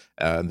topics.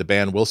 And the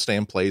ban will stay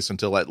in place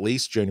until at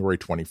least January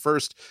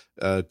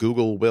 21st.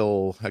 Google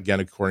will, again,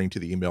 according to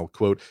the email,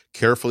 quote,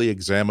 carefully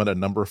examine a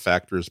number of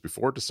factors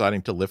before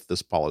deciding to lift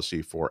this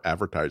policy for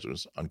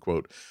advertisers,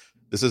 unquote.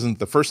 This isn't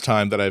the first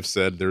time that I've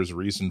said there's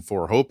reason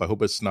for hope. I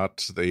hope it's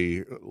not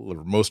the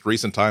most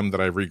recent time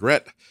that I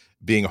regret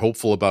being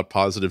hopeful about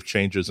positive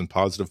changes and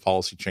positive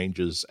policy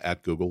changes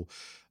at Google.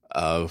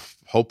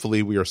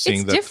 Hopefully we are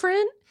seeing that.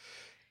 Different.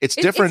 It's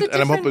different.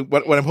 And I'm hoping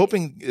what I'm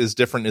hoping is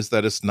different is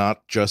that it's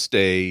not just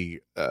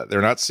they're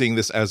not seeing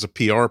this as a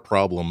PR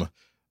problem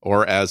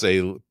or as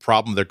a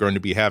problem they're going to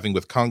be having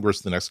with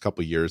Congress the next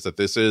couple of years, that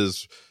this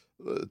is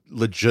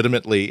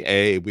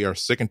legitimately we are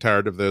sick and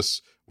tired of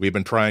this. We've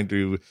been trying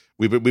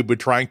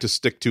to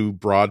stick to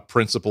broad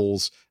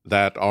principles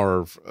that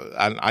are,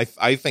 and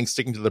I think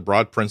sticking to the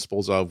broad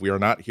principles of, we are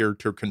not here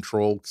to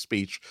control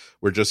speech.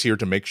 We're just here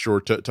to make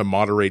sure to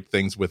moderate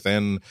things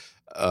within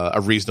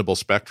a reasonable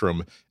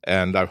spectrum.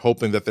 And I'm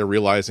hoping that they're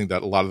realizing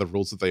that a lot of the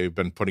rules that they've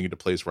been putting into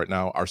place right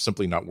now are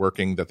simply not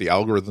working, that the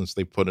algorithms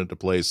they put into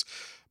place,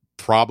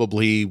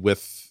 probably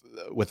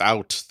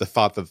without the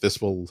thought that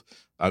this will,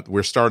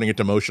 we're starting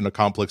into motion a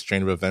complex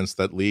chain of events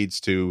that leads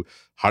to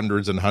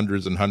hundreds and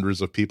hundreds and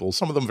hundreds of people,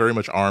 some of them very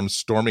much armed,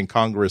 storming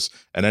Congress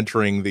and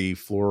entering the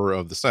floor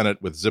of the Senate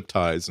with zip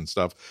ties and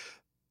stuff.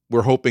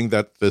 We're hoping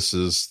that this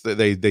is,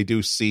 they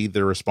do see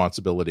their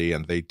responsibility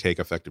and they take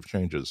effective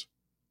changes.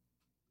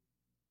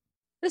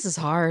 This is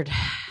hard.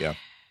 Yeah.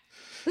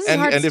 This is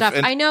hard stuff.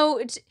 I know.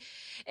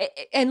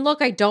 And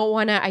look, I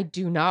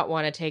do not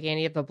want to take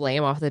any of the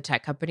blame off the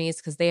tech companies,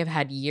 because they have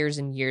had years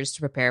and years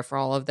to prepare for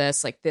all of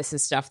this. Like, this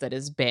is stuff that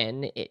has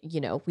been,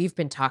 we've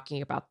been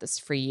talking about this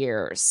for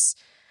years.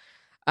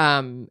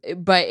 But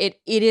it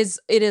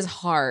is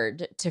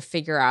hard to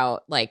figure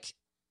out, like,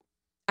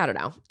 I don't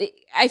know.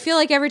 I feel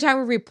like every time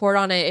we report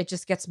on it, it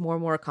just gets more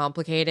and more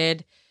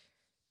complicated.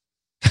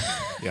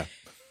 Yeah.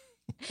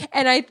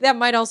 And that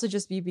might also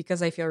just be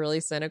because I feel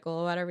really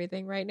cynical about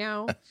everything right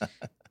now.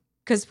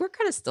 Because we're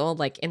kind of still,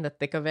 like, in the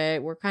thick of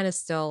it. We're kind of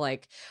still,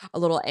 like, a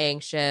little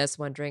anxious,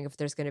 wondering if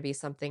there's going to be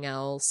something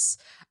else.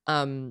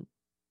 Yeah.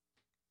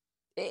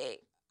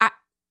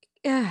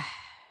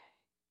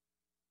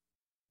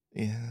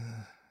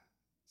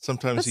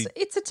 Sometimes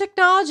it's a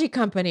technology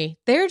company.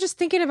 They're just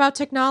thinking about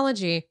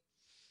technology.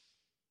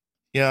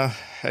 Yeah,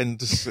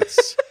 and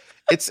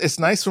it's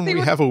nice when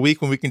we have a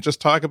week when we can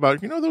just talk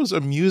about, those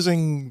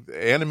amusing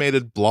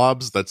animated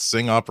blobs that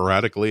sing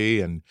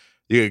operatically, and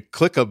you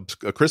click a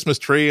Christmas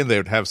tree and they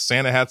would have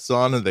Santa hats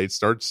on and they'd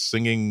start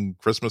singing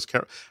Christmas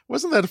carols.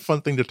 Wasn't that a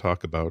fun thing to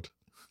talk about?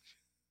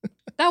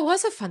 That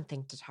was a fun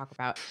thing to talk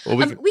about. Well,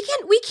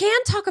 we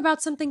can talk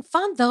about something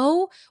fun,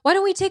 though. Why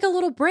don't we take a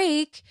little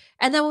break,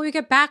 and then when we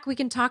get back, we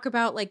can talk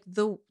about, like,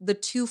 the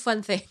two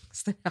fun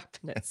things that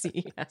happened at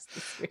CES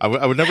this week.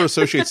 I would never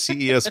associate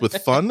CES with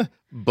fun,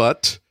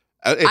 but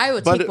I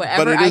would take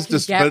whatever I can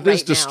get. But it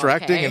is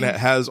distracting, okay? And it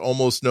has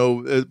almost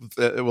no.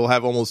 It will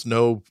have almost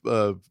no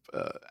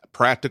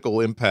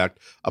practical impact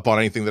upon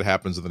anything that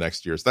happens in the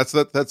next years.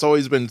 That's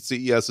always been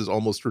CES's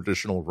almost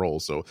traditional role.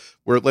 So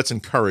let's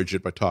encourage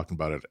it by talking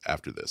about it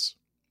after this.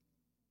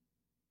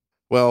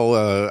 Well,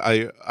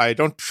 I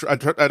don't try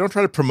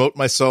to promote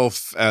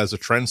myself as a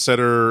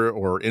trendsetter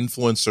or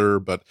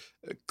influencer, but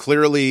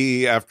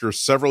clearly, after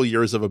several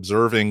years of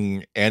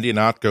observing Andy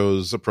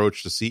Ihnatko's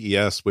approach to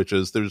CES, which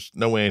is, there's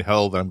no way in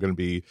hell that I'm going to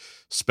be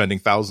spending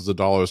thousands of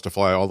dollars to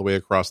fly all the way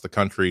across the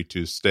country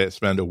to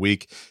spend a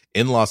week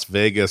in Las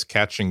Vegas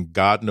catching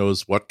God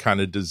knows what kind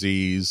of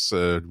disease,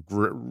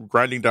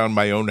 grinding down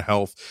my own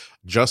health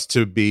just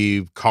to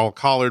be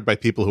collared by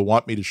people who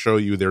want me to show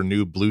you their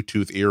new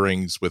Bluetooth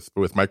earrings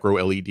with micro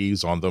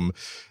LEDs on them.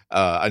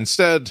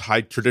 Instead,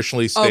 I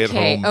traditionally stay at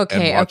home.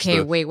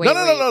 Wait.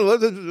 No.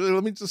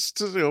 Let me just,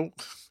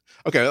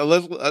 Okay,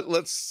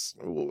 let's.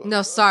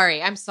 No,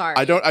 sorry. I'm sorry.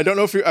 I don't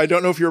know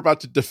if you're about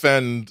to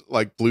defend,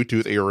 like,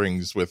 Bluetooth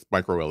earrings with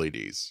micro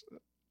LEDs.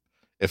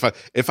 If I'm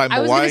I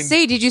was going to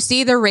say, did you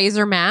see the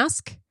Razer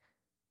mask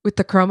with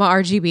the Chroma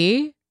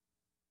RGB?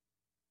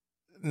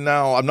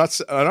 No, I'm not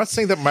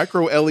saying that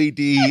micro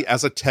LED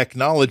as a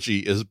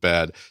technology is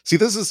bad. See,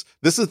 this is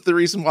the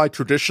reason why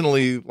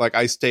traditionally, like,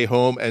 I stay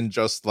home and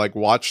just, like,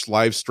 watch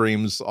live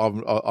streams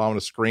on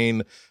a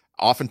screen.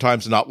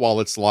 Oftentimes not while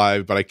it's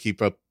live, but I keep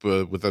up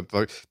with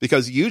it,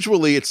 because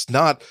usually it's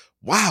not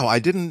wow, I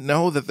didn't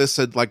know that this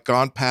had like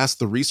gone past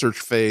the research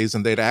phase,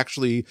 and they're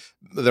actually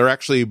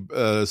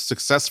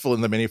successful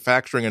in the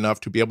manufacturing enough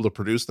to be able to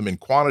produce them in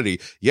quantity.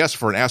 Yes,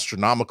 for an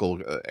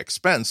astronomical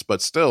expense,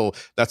 but still,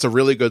 that's a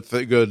really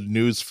good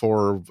news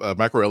for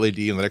micro LED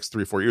in the next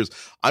 3 or 4 years.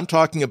 I'm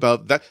talking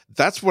about that.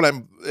 That's what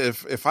I'm.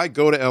 If I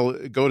go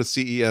to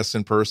CES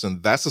in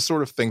person, that's the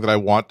sort of thing that I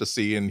want to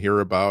see and hear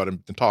about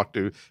and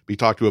be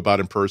talked to about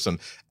in person,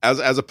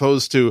 as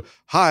opposed to,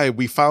 hi,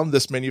 we found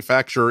this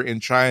manufacturer in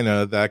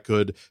China that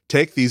could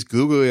take these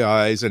googly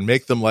eyes and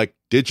make them like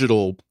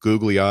digital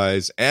googly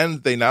eyes,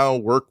 and they now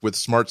work with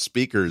smart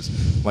speakers.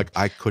 Like,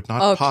 I could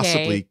not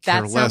possibly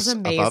care less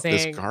about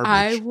this garbage.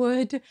 I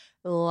would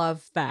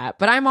love that.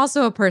 But I'm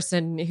also a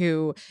person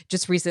who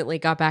just recently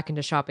got back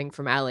into shopping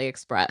from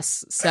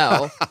AliExpress.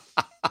 So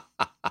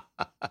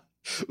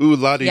ooh,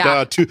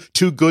 la-di-da,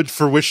 too good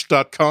for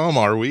Wish.com,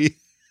 are we?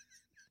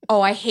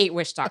 Oh, I hate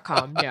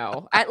Wish.com.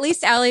 No. At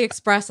least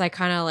AliExpress, I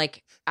kind of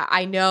like,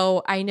 I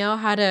know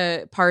how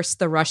to parse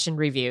the Russian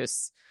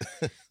reviews.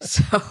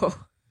 So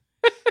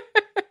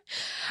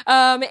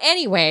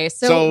anyway,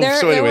 so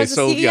there was a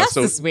CES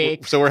this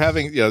week. So we're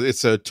having,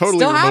 it's a totally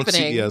still remote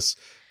happening. CES.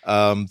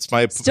 It's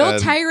my still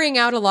tiring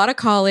out a lot lot of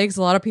colleagues,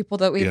 a lot of people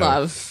that we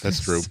love. That's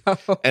true.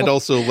 So. And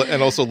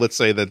also, let's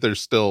say that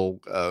there's still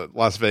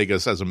Las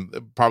Vegas as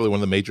probably one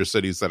of the major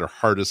cities that are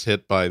hardest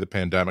hit by the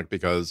pandemic,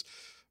 because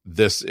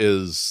this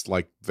is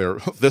like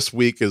this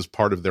week is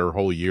part of their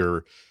whole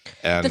year.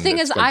 And the thing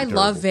is, I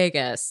love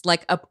Vegas.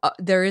 Like,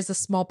 there is a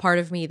small part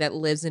of me that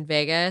lives in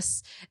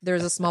Vegas.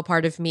 There's a small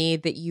part of me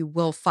that you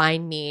will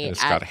find me. And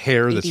it's got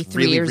hair that's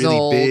really,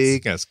 really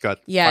big, and it's got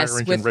fire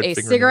engine with red a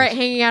fingernails. cigarette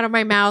hanging out of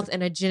my mouth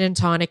and a gin and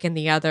tonic in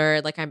the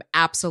other. Like, I'm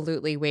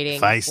absolutely waiting.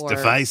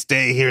 If I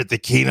stay here at the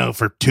keynote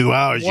for 2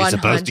 hours, you're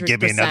supposed to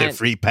give me another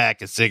free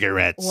pack of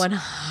cigarettes.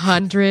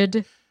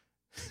 100.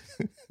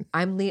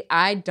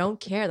 I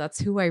don't care. That's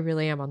who I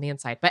really am on the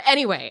inside. But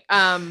anyway,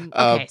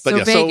 okay.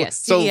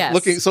 Vegas.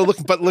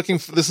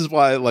 This is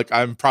why, like,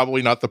 I'm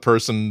probably not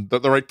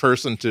the right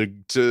person to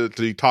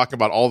be talking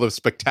about all the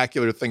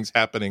spectacular things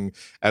happening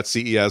at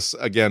CES.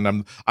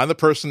 Again, I'm the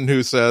person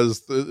who says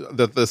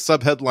that the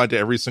subheadline to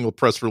every single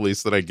press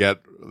release that I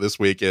get this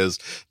week is,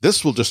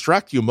 "This will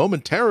distract you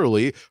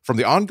momentarily from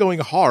the ongoing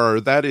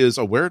horror that is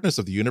awareness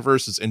of the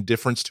universe's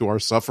indifference to our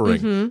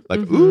suffering."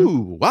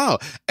 Ooh, wow.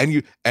 And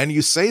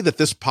you say that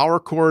this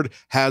power cord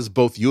has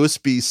both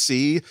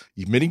USB-C,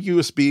 mini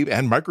USB,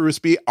 and micro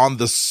USB on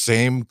the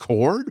same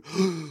cord.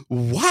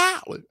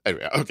 Wow.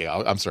 Anyway, okay,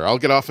 I'm sorry. I'll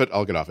get off it.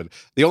 I've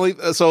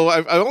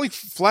only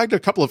flagged a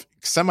couple of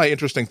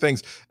semi-interesting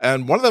things,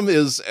 and one of them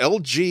is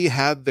LG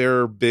had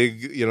their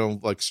big,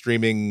 like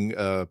streaming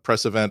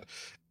press event,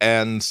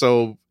 and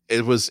so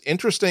it was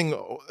interesting,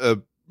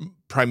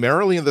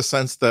 primarily in the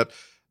sense that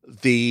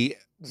the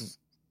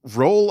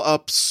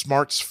roll-up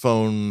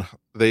smartphone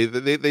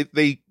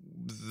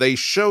they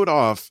showed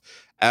off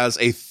as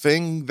a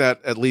thing that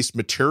at least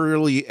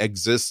materially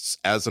exists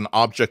as an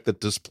object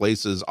that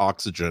displaces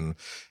oxygen.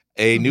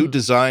 A new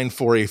design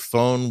for a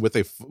phone with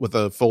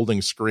a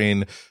folding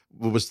screen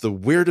was the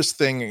weirdest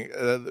thing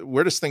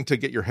to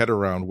get your head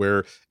around,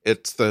 where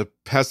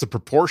has the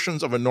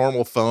proportions of a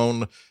normal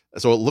phone,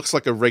 so it looks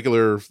like a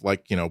regular,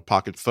 like,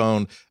 pocket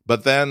phone,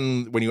 but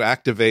then when you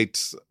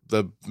activate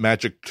the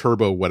magic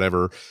turbo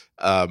whatever,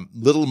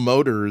 little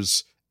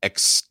motors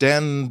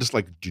extend,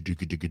 like, I don't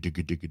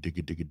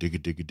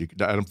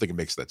think it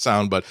makes that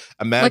sound, but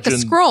imagine like a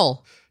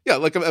scroll. Yeah,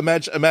 like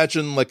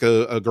imagine like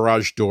a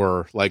garage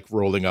door, like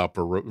rolling up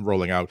or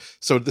rolling out.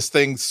 So this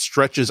thing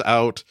stretches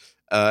out,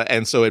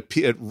 and so it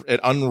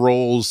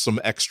unrolls some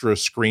extra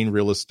screen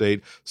real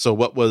estate. So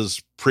what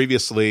was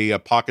previously a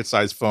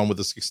pocket-sized phone with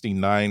a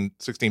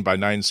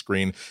 16:9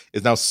 screen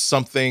is now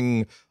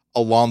something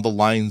along the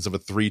lines of a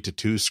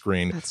 3:2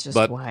 screen. That's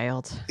just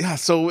wild. Yeah,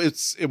 so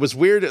it was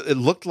weird. It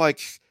looked like,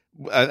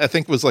 I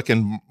think it was like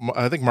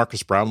I think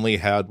Marcus Brownlee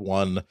had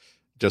one,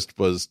 just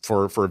was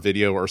for a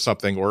video or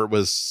something, or it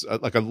was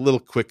like a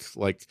little quick,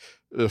 like,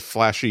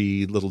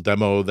 flashy little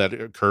demo that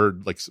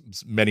occurred like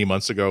many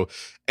months ago.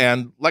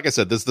 And like I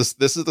said, this is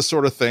the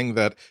sort of thing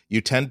that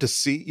you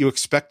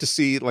expect to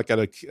see like at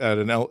a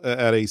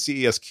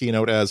CES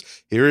keynote, as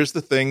here is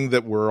the thing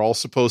that we're all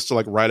supposed to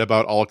like write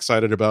about, all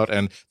excited about,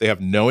 and they have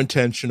no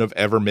intention of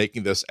ever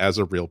making this as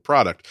a real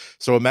product.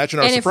 So imagine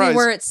our surprise. And if we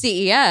were at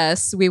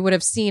CES, we would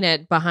have seen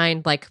it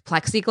behind like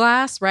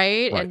plexiglass,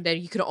 right? And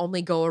then you could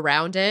only go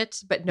around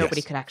it, but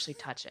nobody could actually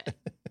touch it.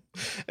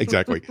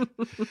 Exactly.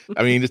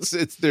 I mean,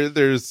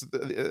 there's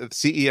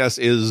CES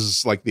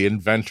is like the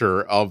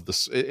inventor of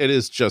this. It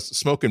is just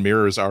smoke and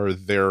mirrors are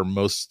their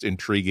most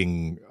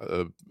intriguing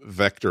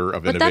vector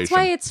of innovation. But that's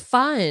why it's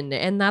fun,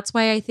 and that's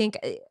why I think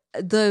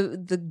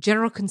the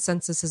general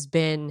consensus has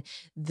been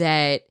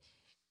that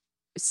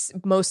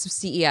most of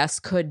CES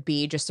could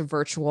be just a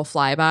virtual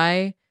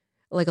flyby.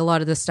 Like, a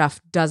lot of this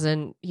stuff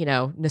doesn't,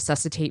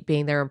 necessitate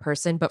being there in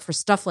person, but for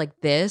stuff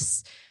like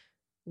this,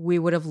 we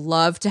would have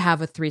loved to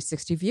have a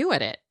 360 view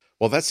at it.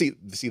 Well, that's see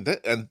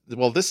that, and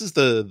well, this is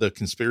the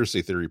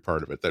conspiracy theory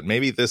part of it, that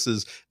maybe this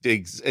is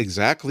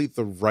exactly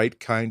the right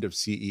kind of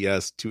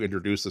CES to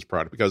introduce this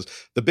product, because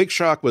the big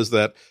shock was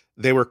that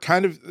they were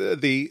kind of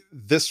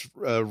this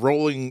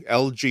rolling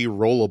LG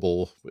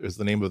Rollable is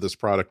the name of this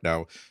product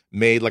now,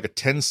 made like a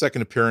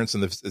 10-second appearance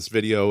in this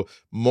video,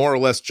 more or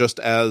less just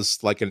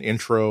as like an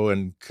intro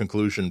and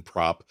conclusion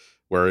prop,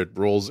 where it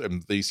rolls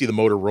and you see the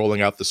motor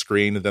rolling out the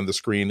screen, and then the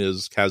screen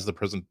has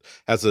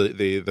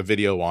the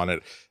video on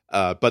it.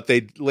 But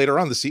they later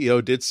on, the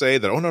CEO did say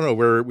that, oh no,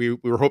 we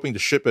were hoping to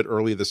ship it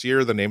early this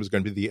year. The name is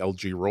going to be the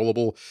LG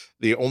Rollable.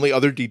 The only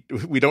other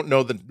we don't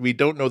know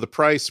the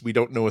price. We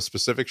don't know a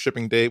specific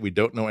shipping date. We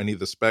don't know any of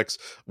the specs.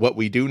 What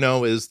we do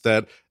know is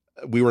that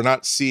we were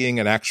not seeing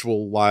an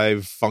actual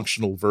live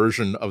functional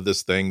version of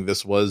this thing.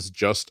 This was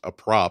just a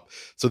prop.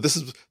 So this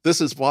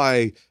is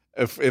why.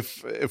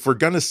 If we're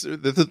gonna,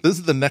 this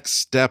is the next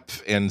step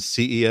in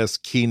CES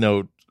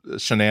keynote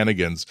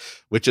shenanigans,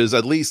 which is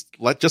at least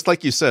just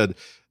like you said,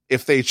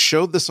 if they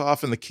showed this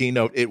off in the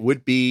keynote, it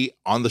would be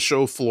on the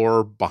show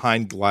floor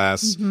behind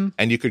glass,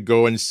 and you could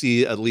go and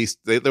see at least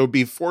they would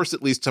be forced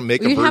at least to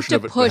make a version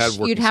of it that had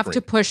working You'd have screen.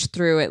 to push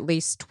through at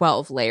least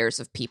 12 layers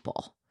of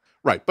people.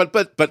 Right,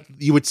 but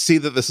you would see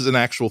that this is an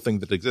actual thing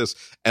that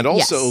exists, and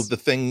also the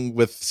thing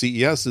with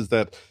CES is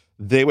that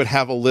they would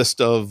have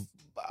a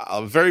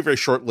very, very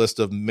short list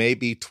of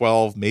maybe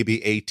 12,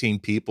 maybe 18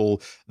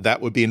 people that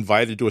would be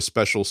invited to a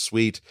special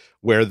suite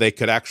where they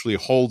could actually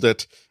hold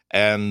it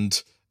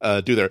and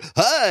do their,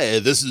 hi,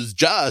 this is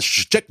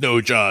Josh, Techno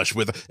Josh,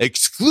 with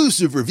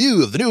exclusive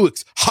review of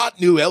the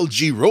hot new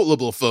LG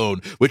Rollable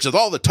phone, which is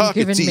all the talk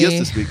at CES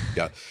this week.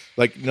 Yeah,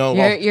 like, no.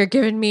 You're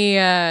giving me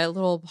a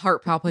little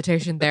heart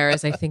palpitation there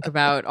as I think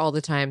about all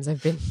the times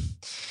I've been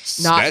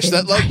not smash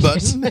that like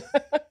button.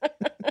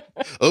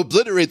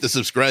 Obliterate the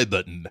subscribe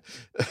button.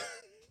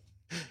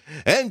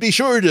 And be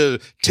sure to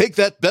take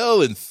that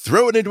bell and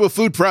throw it into a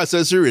food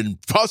processor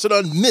and toss it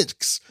on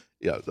mix.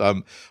 Yeah.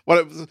 The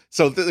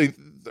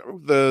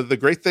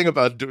great thing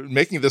about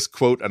making this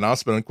quote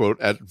announcement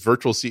unquote at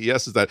virtual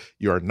CES is that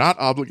you are not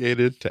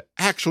obligated to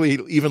actually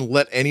even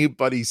let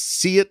anybody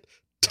see it,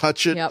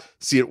 touch it,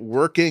 see it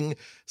working.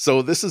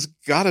 So this has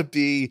got to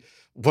be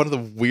one of the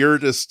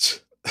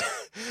weirdest.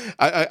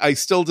 I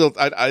still don't.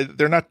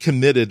 They're not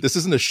committed. This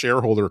isn't a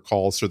shareholder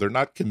call, so they're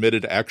not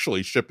committed to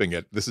actually shipping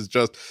it. This is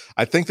just.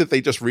 I think that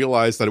they just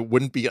realized that it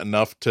wouldn't be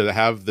enough to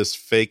have this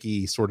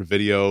fakey sort of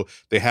video.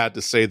 They had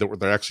to say that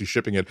they're actually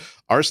shipping it.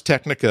 Ars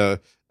Technica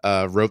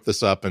wrote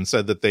this up and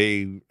said that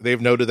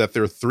they've noted that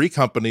there are 3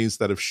 companies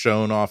that have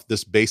shown off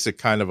this basic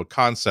kind of a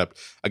concept.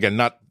 Again,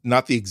 not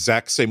the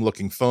exact same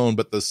looking phone,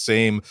 but the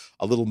same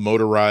a little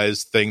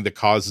motorized thing that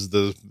causes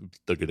the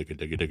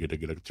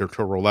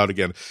to roll out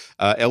again.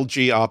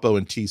 LG, Oppo,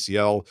 and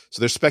TCL. So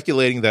they're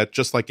speculating that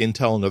just like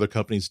Intel and other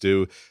companies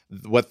do,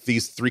 what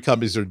these 3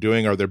 companies are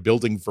doing are they're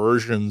building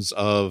versions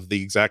of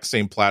the exact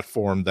same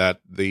platform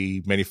that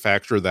the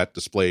manufacturer that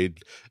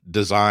displayed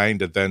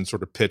designed and then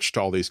sort of pitched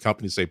to all these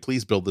companies, say,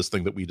 please build this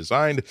thing that we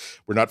designed.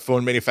 We're not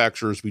phone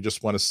manufacturers. We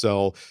just want to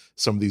sell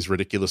some of these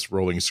ridiculous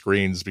rolling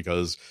screens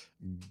because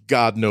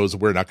God knows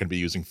we're not going to be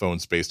using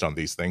phones based on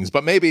these things.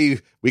 But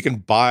maybe we can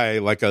buy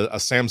like a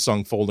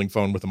Samsung folding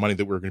phone with the money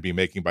that we're going to be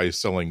making by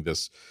selling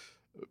this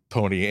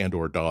pony and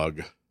or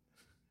dog.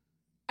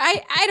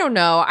 I don't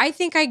know. I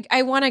think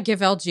I want to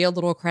give LG a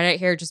little credit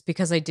here just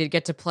because I did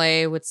get to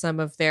play with some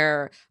of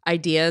their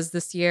ideas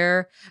this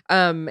year.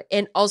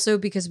 And also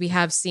because we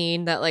have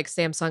seen that like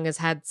Samsung has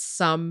had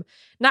some,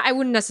 I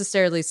wouldn't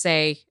necessarily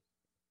say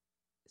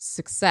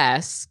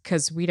success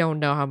because we don't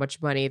know how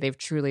much money they've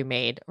truly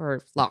made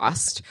or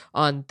lost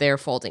on their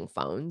folding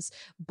phones.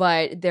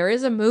 But there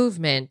is a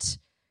movement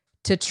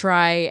to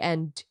try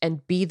and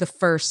be the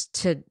first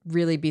to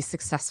really be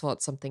successful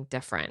at something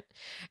different.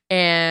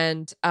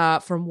 And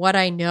from what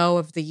I know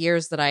of the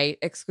years that I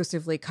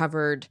exclusively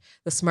covered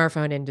the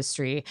smartphone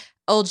industry,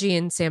 LG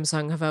and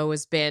Samsung have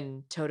always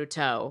been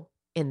toe-to-toe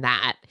in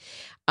that.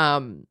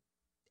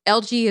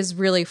 LG has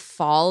really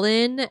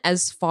fallen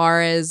as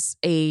far as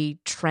a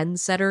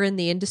trendsetter in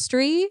the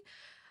industry.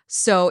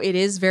 So it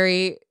is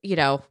very,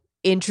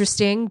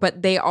 interesting,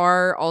 but they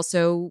are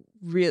also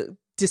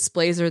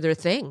displays are their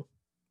thing.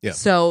 Yeah.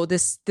 So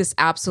this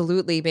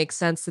absolutely makes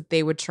sense that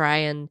they would try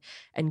and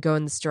go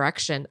in this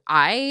direction.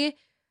 I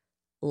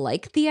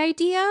like the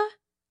idea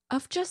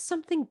of just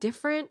something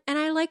different, and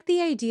I like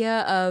the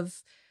idea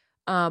of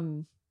I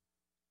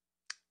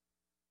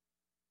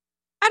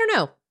don't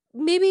know.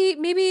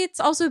 Maybe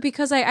it's also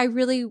because I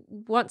really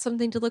want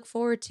something to look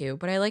forward to,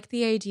 but I like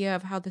the idea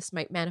of how this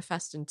might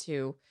manifest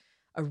into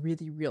a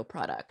really real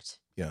product.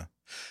 Yeah.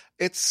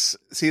 I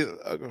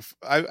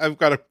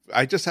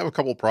just have a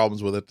couple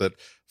problems with it. That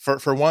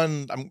for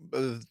one,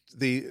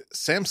 the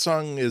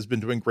Samsung has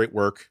been doing great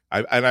work.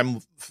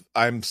 I'm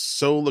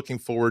so looking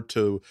forward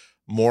to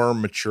more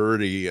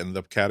maturity in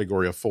the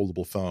category of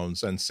foldable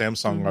phones, and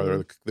Samsung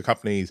are the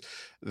companies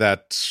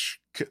that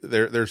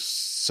they're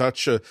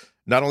such a,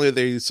 not only are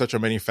they such a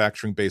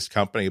manufacturing based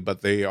company,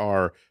 but they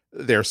are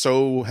they're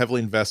so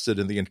heavily invested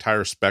in the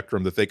entire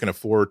spectrum that they can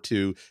afford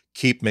to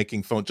keep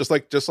making phones, just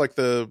like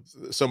the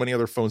so many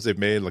other phones they've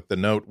made, like the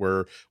Note,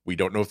 where we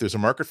don't know if there's a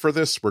market for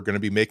this. We're going to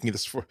be making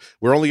this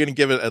we're only going to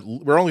give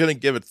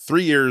it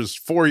 3 years,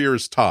 4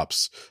 years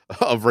tops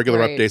of regular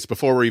updates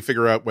before we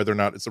figure out whether or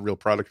not it's a real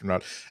product or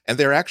not. And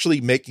they're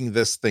actually making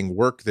this thing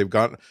work. They've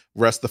got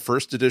the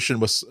first edition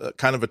was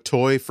kind of a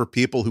toy for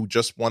people who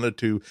just wanted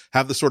to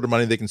have the sort of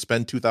money they can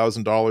spend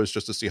 $2,000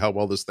 just to see how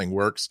well this thing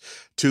works,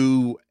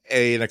 to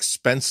an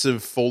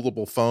expensive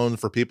foldable phone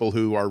for people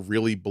who are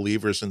really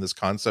believers in this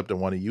concept and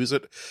want to use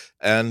it.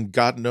 And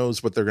God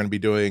knows what they're going to be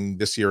doing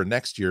this year and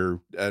next year,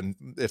 and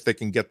if they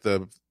can get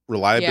the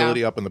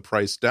reliability up and the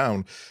price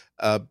down.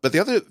 But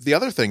the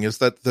other thing is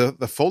that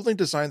the folding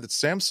design that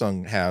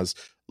Samsung has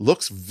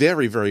looks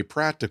very, very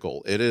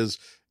practical.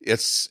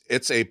 It's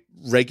a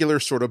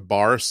regular sort of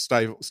bar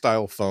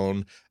style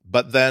phone,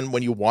 but then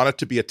when you want it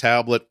to be a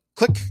tablet,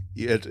 click,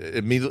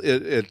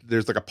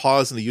 there's like a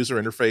pause in the user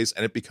interface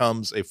and it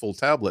becomes a full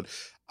tablet.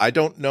 I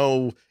don't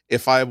know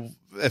if I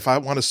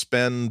want to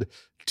spend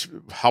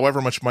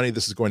however much money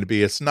this is going to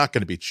be. It's not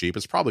going to be cheap.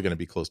 It's probably going to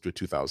be close to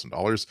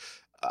 $2,000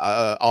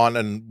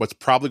 on what's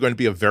probably going to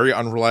be a very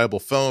unreliable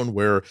phone,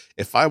 where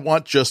if I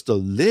want just a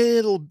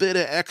little bit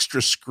of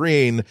extra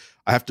screen,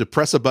 I have to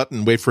press a button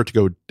and wait for it to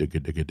go dig.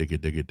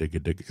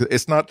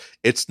 It's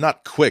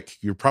not quick.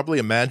 You're probably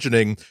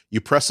imagining you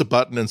press a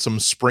button and some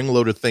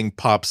spring-loaded thing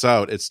pops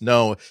out. It's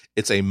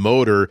a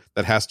motor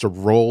that has to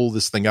roll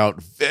this thing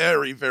out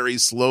very, very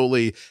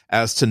slowly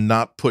as to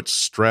not put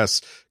stress.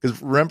 Because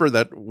remember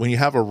that when you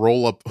have a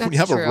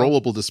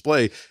rollable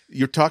display,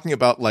 you're talking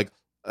about like,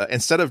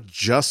 instead of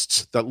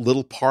just that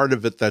little part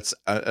of it that's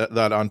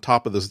that on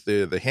top of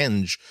the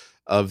hinge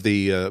of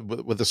the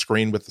with the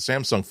screen with the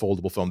Samsung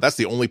foldable phone, that's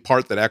the only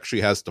part that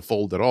actually has to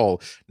fold at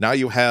all. Now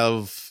you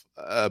have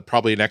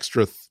probably an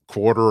extra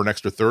quarter or an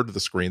extra third of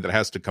the screen that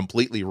has to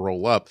completely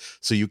roll up,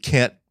 so you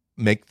can't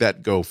make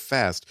that go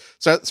fast.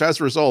 So as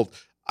a result,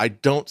 I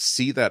don't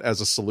see that as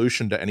a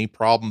solution to any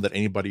problem that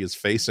anybody is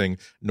facing,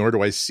 nor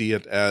do I see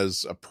it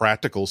as a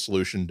practical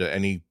solution to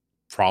any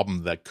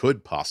problem that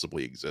could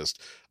possibly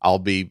exist.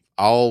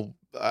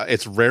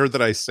 It's rare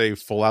that I say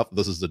full out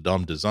this is a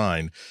dumb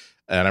design,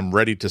 and I'm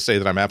ready to say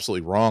that I'm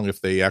absolutely wrong if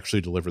they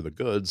actually deliver the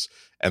goods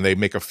and they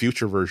make a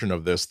future version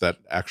of this that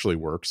actually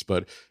works.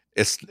 But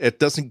it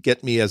doesn't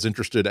get me as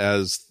interested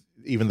as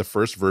even the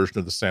first version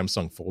of the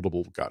Samsung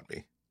foldable got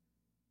me.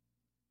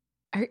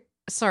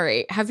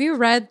 Sorry, have you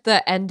read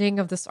the ending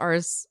of this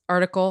Ars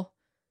article?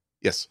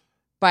 Yes.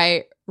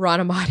 By Ron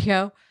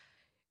Amadio?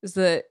 Is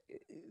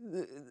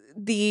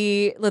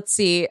let's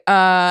see,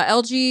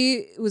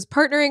 LG was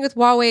partnering with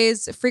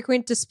Huawei's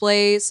frequent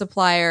display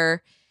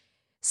supplier.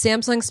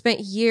 Samsung spent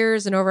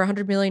years and over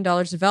 $100 million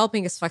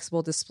developing its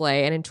flexible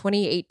display. And in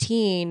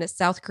 2018,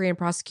 South Korean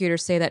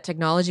prosecutors say that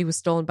technology was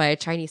stolen by a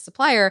Chinese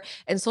supplier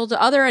and sold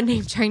to other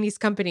unnamed Chinese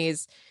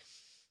companies.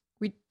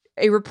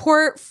 A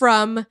report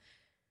from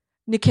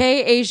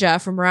Nikkei Asia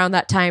from around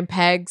that time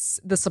pegs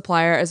the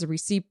supplier as a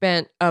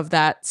recipient of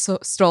that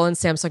stolen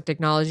Samsung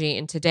technology.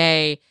 And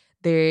today,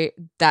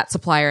 that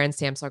supplier and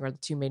Samsung are the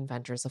two main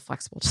vendors of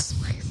flexible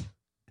displays.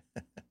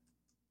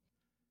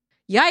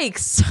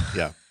 Yikes!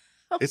 Yeah,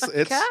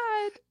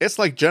 God. It's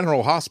like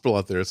General Hospital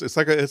out there. It's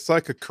like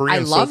a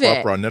Korean soap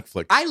opera on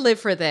Netflix. I live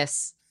for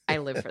this.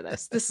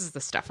 This is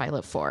the stuff I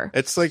live for.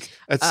 It's like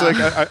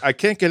I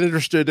can't get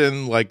interested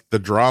in like the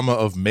drama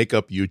of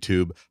makeup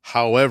YouTube.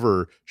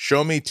 However,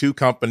 show me two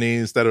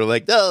companies that are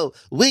like, no,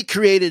 we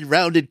created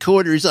rounded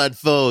corners on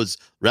phones.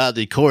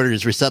 Rounded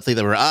corners were something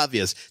that were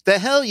obvious. The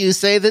hell you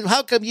say that?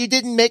 How come you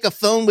didn't make a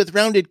phone with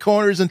rounded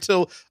corners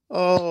until?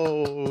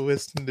 Oh,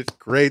 isn't it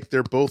great?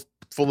 They're both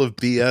full of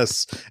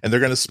BS, and they're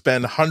going to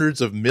spend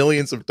hundreds of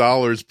millions of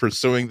dollars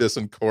pursuing this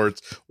in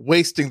courts,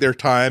 wasting their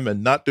time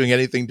and not doing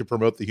anything to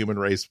promote the human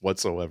race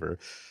whatsoever.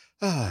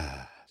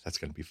 That's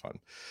going to be fun.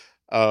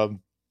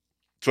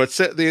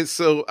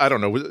 So I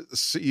don't know.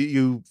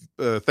 You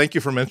thank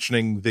you for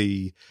mentioning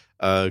the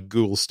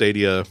Google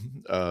Stadia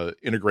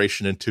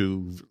integration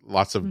into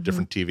lots of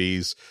different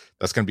TVs.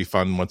 That's going to be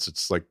fun once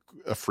it's like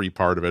a free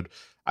part of it.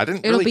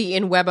 It'll be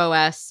in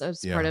WebOS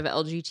as part of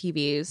LG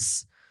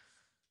TVs.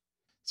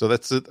 So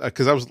that's it,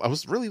 because I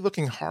was really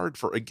looking hard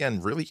for,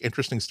 again, really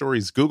interesting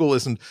stories. Google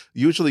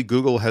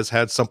has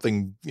had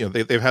something,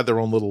 they've had their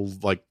own little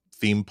like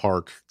theme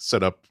park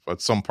set up at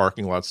some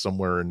parking lot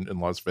somewhere in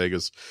Las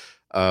Vegas,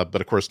 but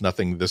of course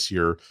nothing this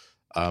year.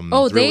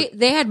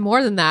 They had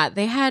more than that.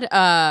 They had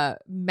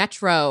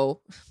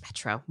monorail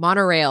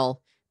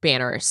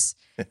banners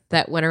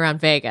that went around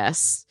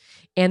Vegas,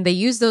 and they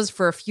used those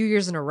for a few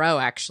years in a row.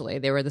 Actually,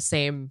 they were the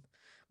same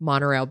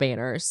monorail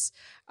banners.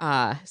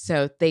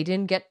 So they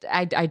didn't get,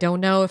 I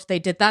don't know if they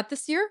did that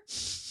this year.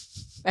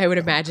 I would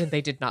imagine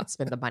they did not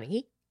spend the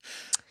money.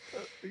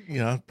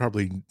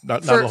 Probably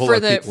not a whole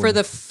lot for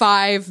the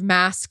 5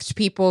 masked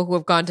people who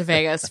have gone to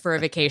Vegas for a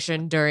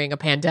vacation during a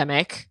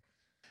pandemic.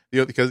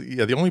 Because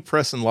the only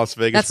press in Las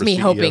Vegas. That's me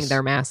CES, hoping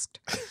they're masked.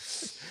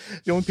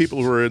 The only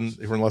people who are in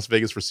Las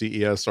Vegas for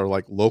CES are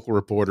like local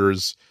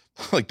reporters,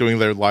 like doing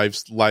their live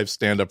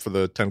stand up for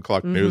the 10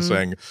 o'clock news,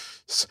 saying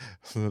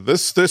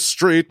this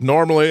street,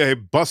 normally a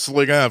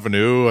bustling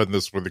avenue, and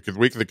this week of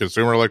the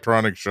Consumer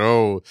Electronics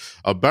Show,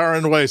 a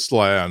barren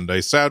wasteland,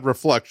 a sad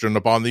reflection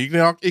upon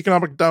the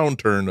economic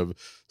downturn of.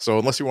 So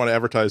unless you want to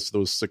advertise to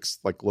those 6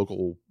 like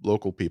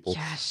local people,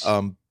 Gosh.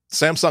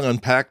 Samsung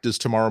Unpacked is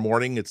tomorrow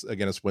morning. It's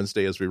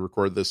Wednesday as we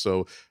record this,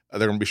 so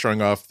they're going to be showing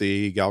off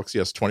the Galaxy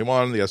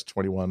S21, the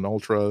S21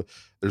 Ultra.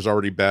 There's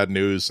already bad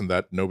news in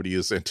that nobody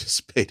is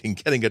anticipating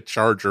getting a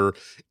charger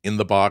in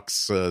the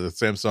box. The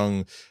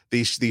Samsung,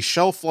 the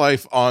shelf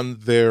life on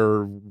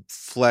their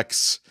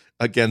Flex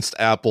against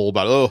Apple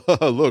about,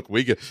 look,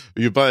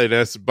 you buy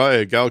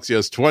a Galaxy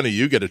S20,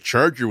 you get a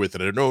charger with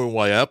it. I don't know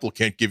why Apple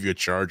can't give you a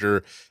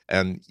charger.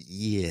 And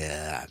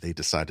yeah, they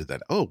decided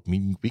that,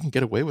 we can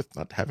get away with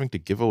not having to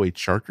give away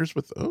chargers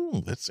with,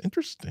 that's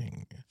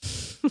interesting.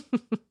 So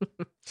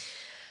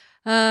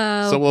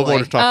we'll more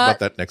to talk about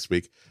that next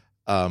week.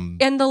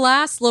 And the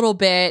last little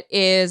bit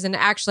is, and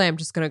actually I'm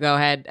just going to go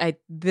ahead.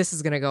 This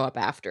is going to go up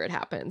after it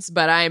happens,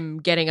 but I'm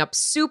getting up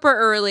super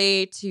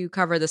early to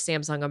cover the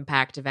Samsung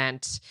Unpacked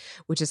event,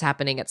 which is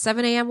happening at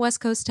 7 a.m.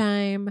 West Coast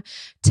time,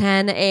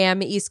 10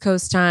 a.m. East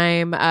Coast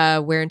time.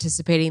 We're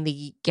anticipating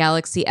the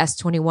Galaxy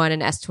S21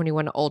 and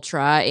S21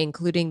 Ultra,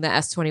 including the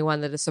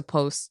S21 that is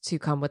supposed to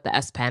come with the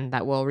S Pen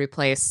that will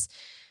replace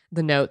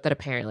the Note that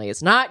apparently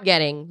is not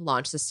getting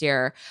launched this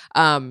year.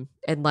 And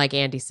like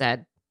Andy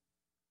said,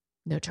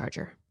 no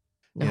charger.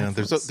 No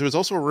headphones. There's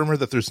also a rumor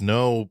that there's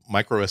no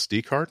micro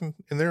SD card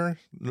in there,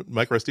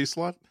 micro SD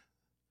slot.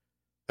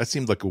 That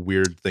seemed like a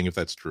weird thing if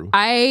that's true.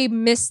 I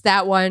missed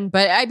that one,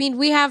 but I mean,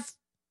 we have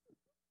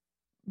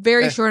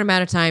very short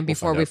amount of time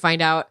before we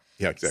find out.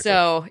 Yeah, exactly.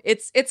 So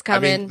it's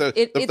coming. I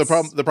mean,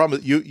 the problem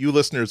is you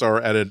listeners are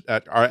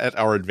at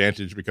our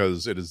advantage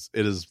because it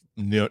is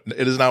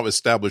now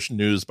established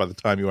news by the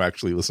time you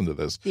actually listen to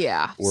this.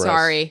 Yeah,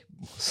 sorry.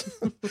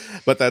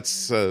 But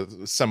that's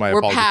semi.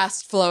 We're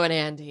past Flo and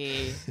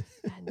Andy.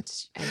 And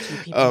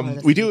people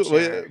we do.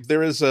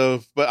 There is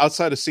but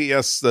outside of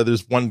CES,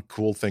 there's one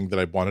cool thing that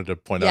I wanted to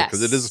point out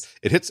because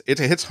it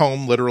hits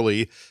home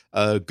literally.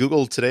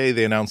 Google today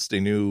they announced a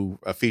new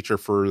feature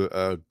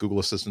for Google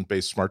Assistant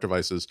based smart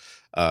devices,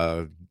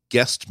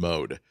 guest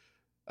mode.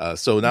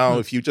 So now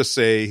if you just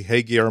say,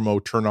 "Hey Guillermo,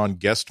 turn on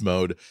guest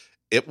mode,"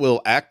 it will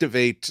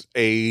activate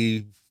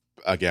a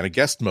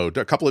guest mode.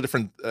 A couple of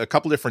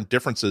different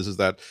differences is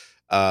that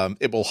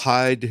it will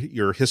hide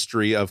your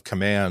history of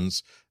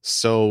commands.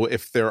 So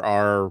if there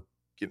are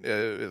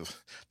the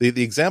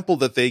example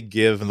that they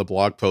give in the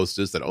blog post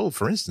is that,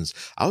 for instance,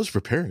 I was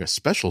preparing a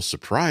special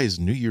surprise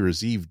New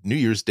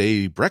Year's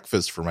Day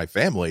breakfast for my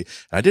family,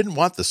 and I didn't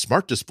want the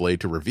smart display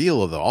to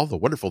reveal all the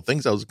wonderful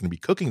things I was going to be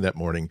cooking that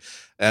morning.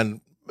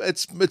 And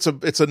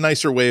it's a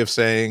nicer way of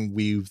saying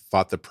we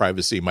thought that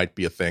privacy might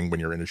be a thing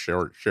when you're in a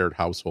shared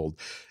household.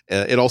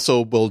 It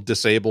also will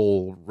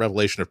disable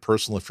revelation of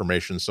personal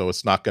information, so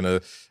it's not going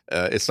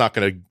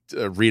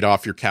to read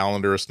off your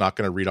calendar. It's not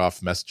going to read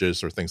off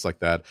messages or things like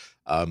that.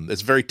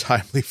 It's very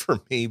timely for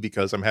me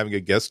because I'm having a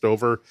guest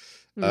over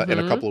in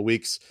a couple of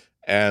weeks.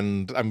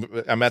 And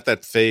I'm at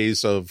that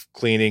phase of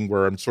cleaning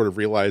where I'm sort of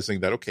realizing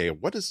that, okay,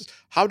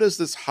 how does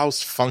this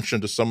house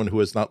function to someone who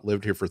has not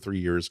lived here for 3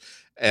 years?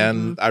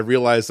 And I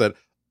realized that,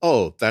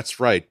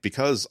 that's right,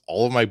 because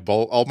all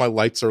my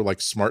lights are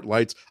like smart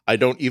lights. I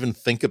don't even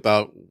think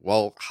about,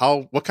 what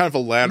kind of a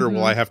ladder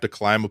will I have to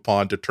climb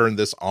upon to turn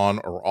this on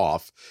or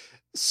off?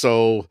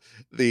 So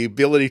the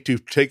ability to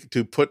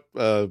put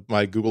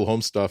my Google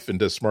Home stuff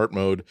into smart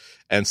mode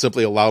and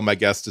simply allow my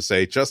guests to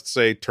say,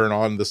 turn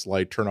on this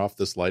light, turn off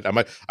this light. I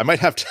might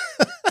have to.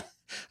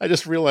 I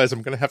just realized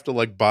I'm going to have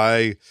to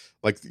buy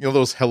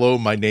those "Hello,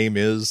 my name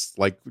is"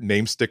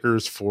 name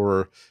stickers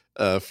for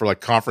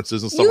like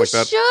conferences and stuff like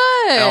that. You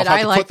should.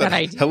 I like that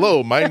idea.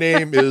 Hello, my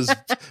name is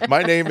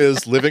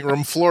living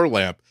room floor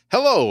lamp.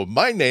 Hello,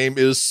 my name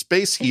is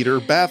space heater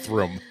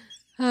bathroom.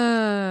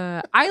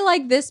 I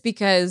like this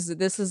because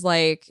this is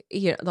the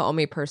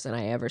only person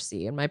I ever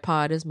see in my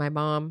pod is my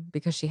mom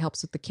because she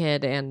helps with the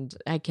kid, and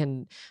I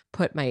can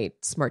put my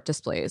smart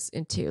displays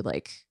into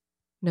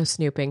no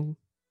snooping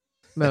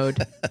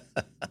mode.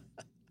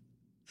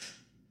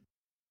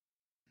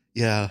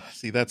 Yeah.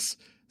 This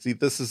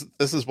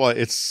is why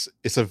it's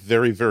a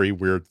very, very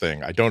weird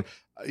thing. I don't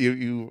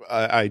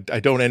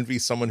envy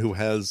someone who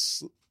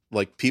has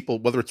people,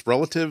 whether it's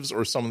relatives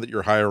or someone that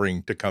you're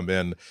hiring to come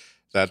in,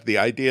 that the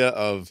idea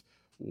of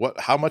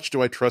how much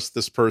do I trust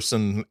this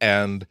person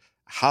and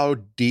how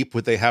deep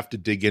would they have to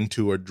dig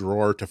into a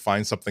drawer to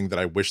find something that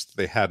I wish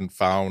they hadn't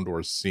found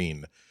or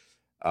seen.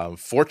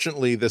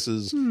 Fortunately, this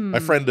is my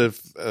friend I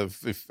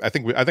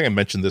think I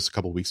mentioned this a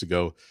couple of weeks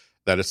ago,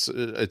 that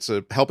it's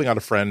helping out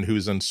a friend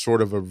who's in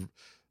sort of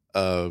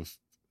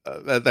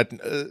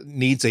that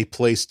needs a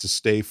place to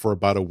stay for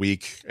about a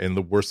week in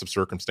the worst of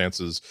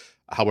circumstances.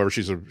 However,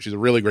 she's a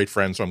really great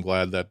friend, so I'm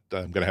glad that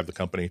I'm going to have the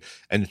company.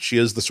 And she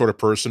is the sort of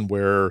person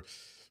where,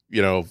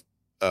 if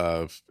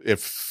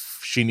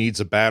she needs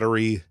a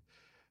battery,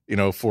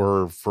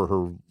 for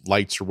her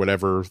lights or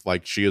whatever.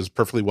 Like, she is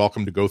perfectly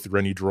welcome to go through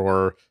any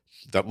drawer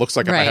that looks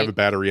like it might have a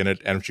battery in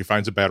it, and if she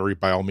finds a battery,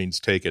 by all means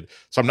take it.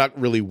 So I'm not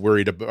really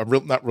worried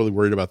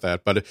about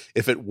that. But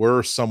if it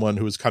were someone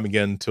who was coming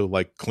in to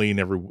like clean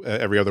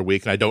every other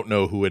week, and I don't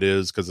know who it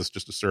is because it's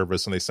just a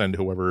service and they send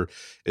whoever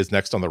is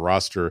next on the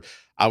roster,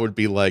 I would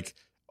be like,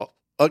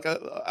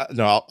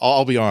 no,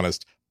 I'll be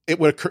honest. It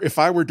would occur, if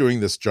I were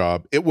doing this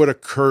job, it would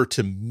occur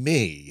to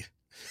me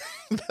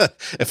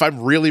if I'm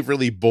really,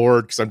 really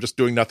bored because I'm just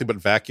doing nothing but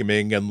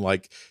vacuuming and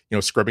like,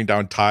 scrubbing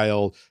down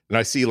tile, and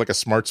I see like a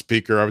smart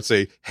speaker, I would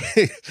say,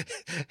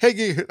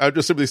 I'd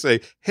just simply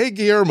say, hey,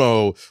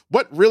 Guillermo,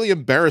 what really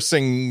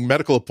embarrassing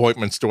medical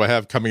appointments do I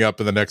have coming up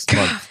in the next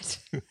month?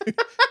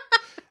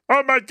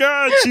 Oh my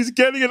God, she's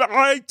getting an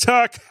eye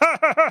tuck.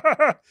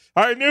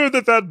 I knew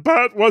that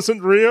butt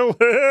wasn't real.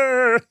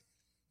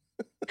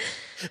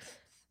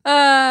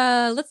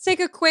 Let's take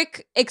a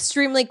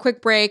extremely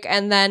quick break,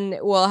 and then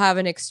we'll have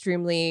an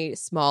extremely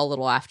small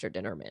little after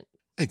dinner mint.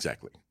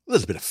 Exactly. A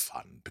little bit of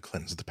fun to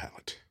cleanse the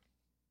palate.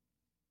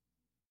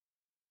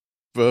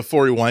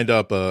 Before we wind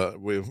up,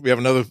 we have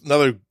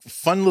another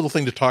fun little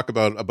thing to talk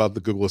about the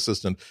Google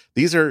Assistant.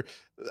 These are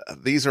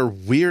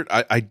weird.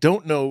 I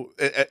don't know.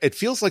 It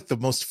feels like the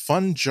most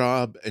fun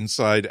job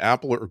inside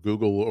Apple or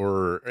Google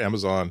or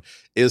Amazon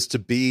is to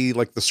be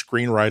like the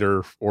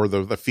screenwriter or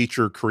the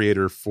feature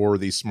creator for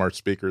these smart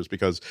speakers,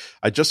 because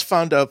I just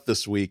found out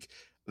this week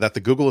that the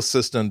Google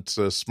Assistant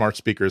smart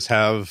speakers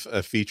have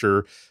a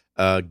feature,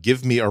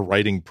 give me a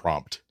writing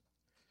prompt.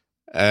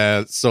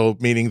 So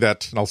meaning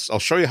that, and I'll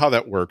show you how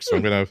that works. So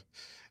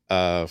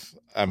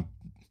I'm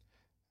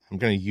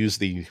gonna use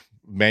the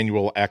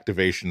manual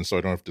activation so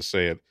I don't have to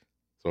say it.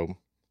 So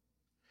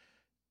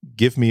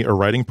give me a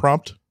writing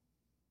prompt.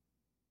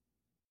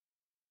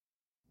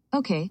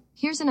 Okay,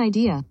 here's an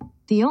idea.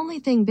 The only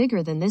thing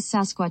bigger than this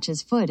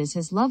Sasquatch's foot is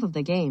his love of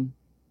the game.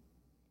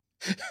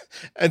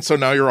 And so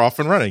now you're off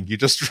and running. You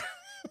just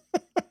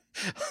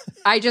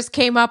I just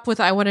came up with,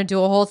 I want to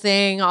do a whole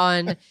thing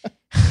on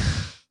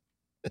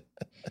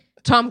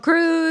Tom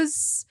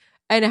Cruise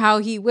and how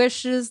he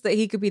wishes that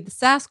he could be the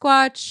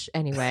Sasquatch.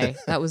 Anyway,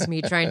 that was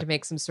me trying to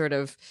make some sort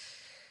of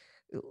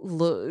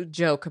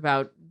joke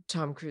about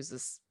Tom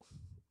Cruise's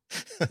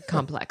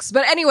complex.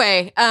 But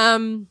anyway,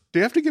 do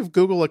you have to give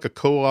Google like a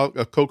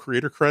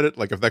co-creator credit?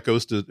 Like if that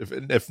goes to,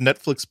 if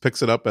Netflix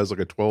picks it up as like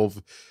a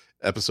 12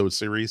 episode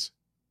series?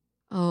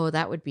 Oh,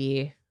 that would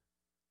be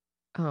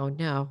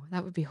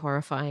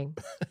horrifying.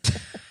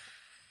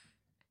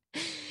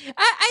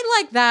 I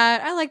like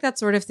that. I like that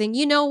sort of thing.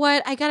 You know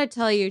what? I got to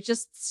tell you,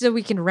 just so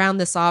we can round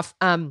this off,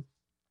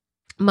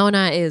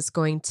 Mona is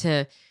going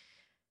to,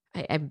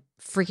 I'm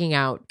freaking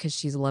out because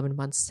she's 11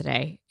 months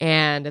today.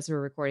 And as we're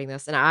recording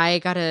this,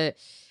 and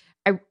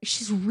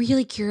she's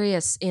really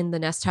curious in the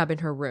Nest Hub in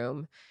her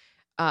room.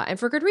 And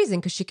for good reason,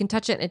 because she can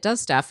touch it and it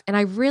does stuff. And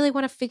I really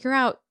want to figure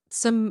out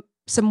some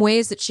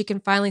ways that she can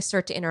finally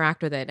start to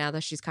interact with it now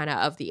that she's kind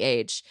of the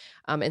age.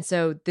 And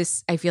so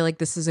I feel like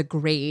this is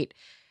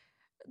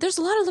there's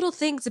a lot of little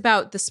things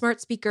about the smart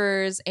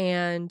speakers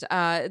and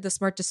the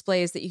smart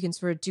displays that you can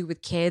sort of do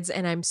with kids.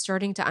 And I'm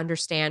starting to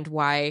understand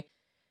why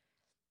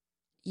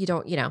you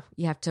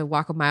have to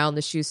walk a mile in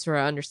the shoes to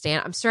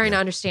understand. I'm starting to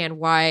understand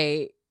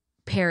why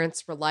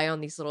parents rely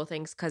on these little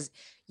things, because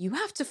you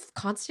have to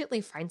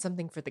constantly find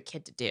something for the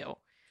kid to do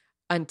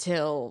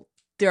until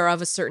they're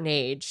of a certain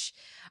age.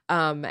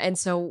 And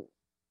so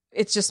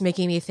it's just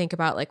making me think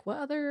about like, what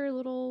other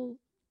little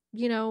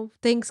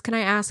things can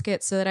I ask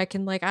it so that I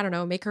can, like, I don't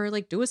know, make her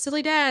like do a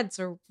silly dance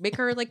or make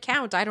her like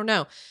count. I don't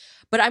know.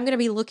 But I'm going to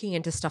be looking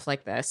into stuff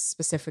like this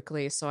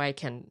specifically so I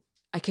can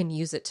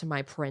use it to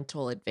my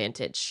parental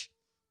advantage.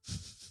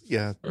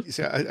 Yeah.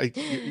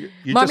 See,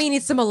 Mommy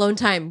needs some alone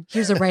time.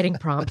 Here's a writing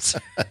prompt.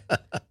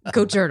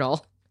 Go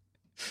journal.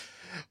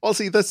 Well,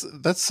 see, that's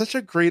such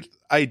a great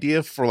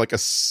idea for like a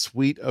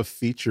suite of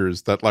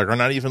features that like are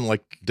not even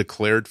like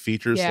declared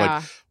features. Yeah.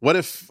 Like, what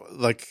if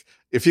like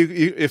if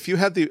you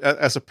had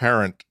as a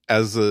parent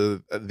as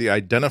the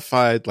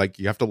identified, like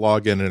you have to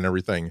log in and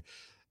everything,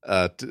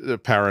 to a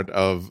parent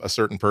of a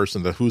certain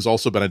person who's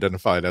also been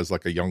identified as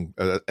like a young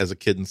as a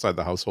kid inside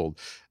the household,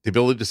 the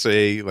ability to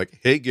say like,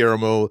 "Hey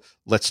Guillermo,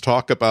 let's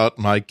talk about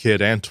my kid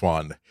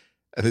Antoine."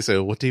 And they say,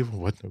 what do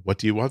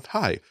you want?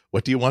 Hi,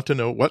 what do you want to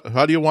know?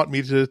 How do you want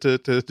me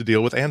to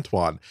deal with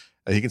Antoine?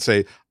 And he can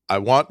say,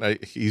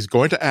 he's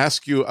going to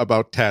ask you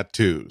about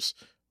tattoos.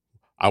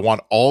 I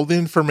want all the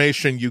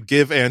information you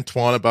give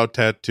Antoine about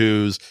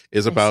tattoos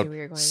is about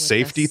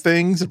safety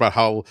things, about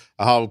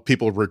how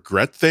people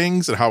regret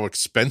things and how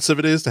expensive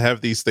it is to have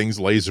these things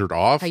lasered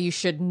off. How you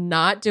should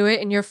not do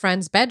it in your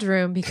friend's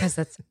bedroom because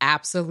that's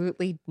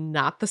absolutely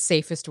not the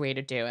safest way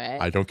to do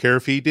it. I don't care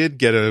if he did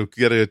get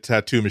a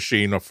tattoo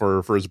machine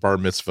for his bar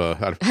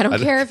mitzvah. I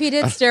don't care if he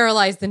did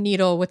sterilize the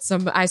needle with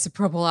some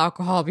isopropyl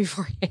alcohol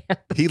beforehand.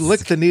 He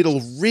licked the needle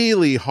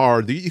really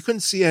hard. You couldn't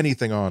see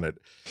anything on it.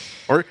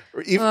 Or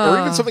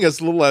even something as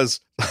little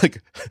as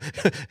like,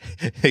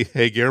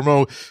 hey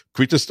Guillermo, could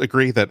we just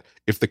agree that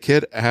if the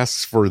kid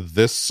asks for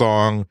this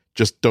song,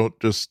 just don't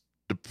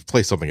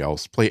play something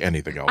else. Play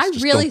anything else. I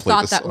Just really don't play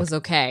thought this that song. was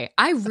okay.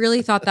 I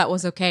really thought that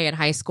was okay in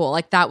high school.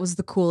 Like that was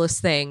the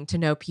coolest thing to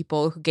know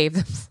people who gave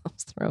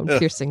themselves their own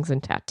piercings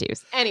and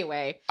tattoos.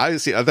 Anyway, I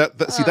see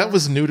that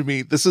was new to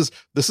me. This is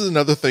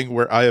another thing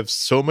where I have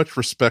so much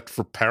respect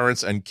for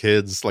parents and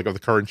kids like of the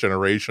current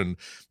generation,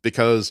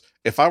 because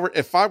if I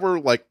were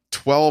like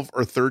 12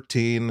 or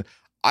 13,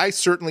 I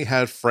certainly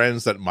had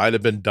friends that might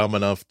have been dumb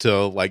enough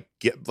to like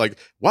get like,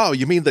 wow,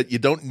 you mean that you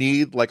don't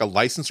need like a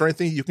license or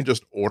anything? You can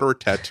just order a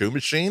tattoo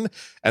machine,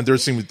 and there are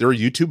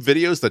YouTube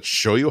videos that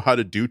show you how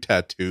to do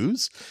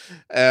tattoos.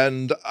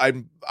 And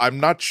I'm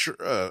not sure.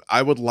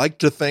 I would like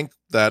to think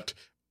that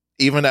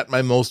even at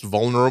my most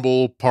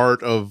vulnerable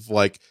part of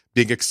like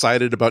being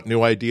excited about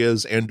new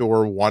ideas and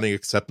or wanting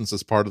acceptance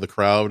as part of the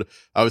crowd,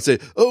 I would say,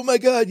 oh my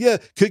God, yeah,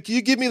 can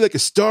you give me like a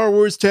Star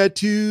Wars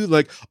tattoo,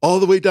 like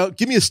all the way down?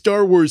 Give me a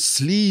Star Wars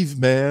sleeve,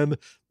 man.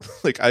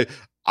 Like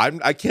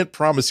I can't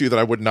promise you that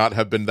I would not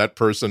have been that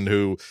person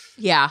who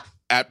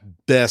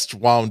at best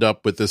wound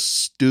up with this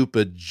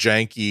stupid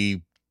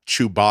janky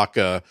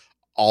Chewbacca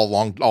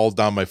all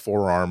down my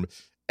forearm.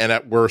 And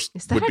at worst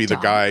would be the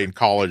guy in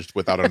college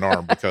without an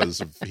arm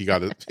because he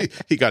got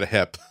a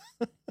hip.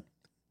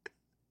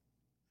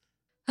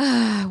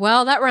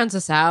 Well, that runs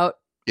us out.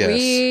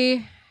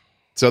 Yes.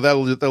 So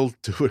that'll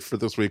do it for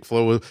this week.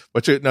 Flo, we're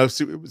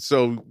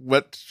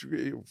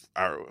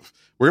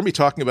gonna be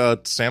talking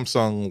about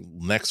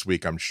Samsung next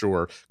week, I'm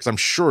sure, because I'm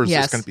sure it's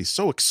just gonna be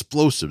so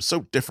explosive,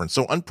 so different,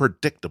 so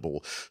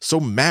unpredictable, so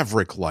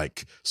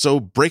Maverick-like, so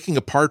breaking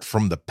apart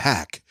from the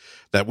pack,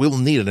 that we'll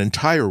need an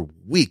entire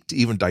week to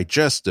even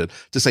digest it,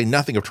 to say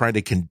nothing of trying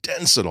to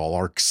condense it all,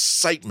 our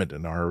excitement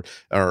and our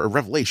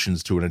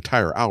revelations to an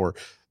entire hour.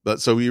 But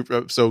so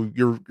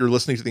you're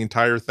listening to the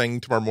entire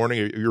thing tomorrow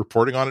morning. You're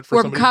reporting on it for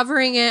somebody?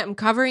 I'm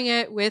covering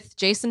it with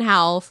Jason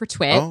Howell for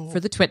Twit, for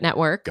the Twit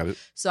Network. Got it.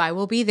 So I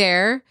will be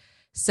there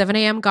 7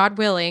 a.m. God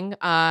willing.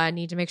 I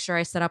need to make sure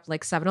I set up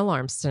like 7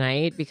 alarms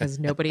tonight because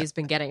nobody's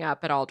been getting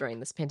up at all during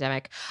this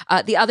pandemic.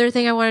 The other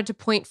thing I wanted to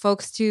point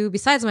folks to,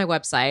 besides my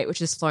website, which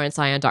is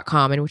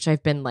florenceion.com, and which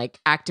I've been like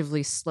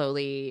actively,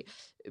 slowly,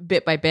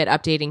 bit by bit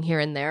updating here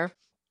and there,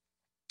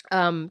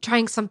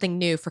 trying something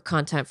new for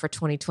content for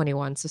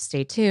 2021. So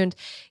stay tuned.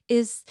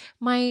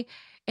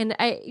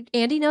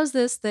 Andy knows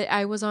this, that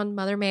I was on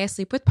Mother May I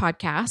Sleep With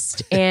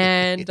podcast,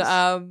 and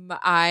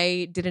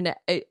I did an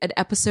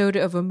episode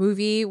of a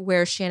movie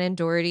where Shannon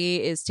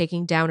Doherty is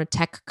taking down a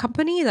tech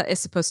company that is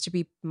supposed to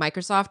be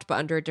Microsoft, but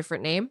under a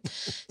different name.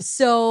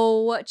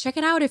 So check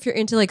it out if you're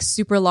into like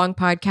super long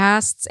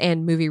podcasts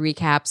and movie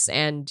recaps,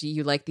 and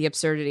you like the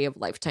absurdity of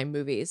Lifetime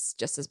movies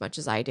just as much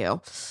as I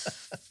do.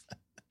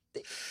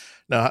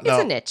 No,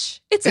 it's a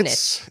niche. It's a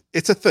niche.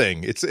 It's a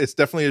thing. It's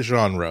definitely a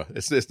genre.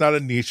 It's not a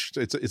niche.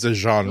 It's a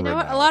genre. You know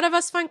what? A lot of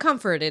us find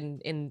comfort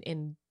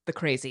in the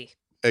crazy.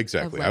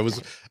 Exactly.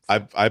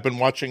 I've been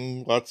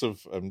watching lots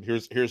of.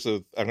 Here's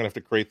I'm gonna have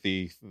to create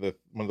the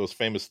one of those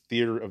famous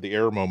theater of the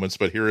air moments.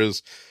 But here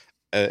is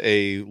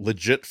a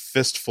legit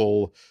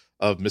fistful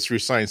of Mystery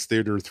Science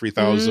Theater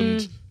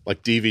 3000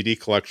 like DVD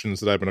collections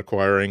that I've been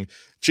acquiring,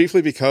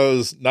 chiefly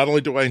because not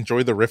only do I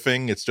enjoy the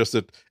riffing,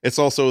 it's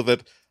also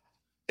that.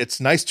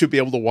 It's nice to be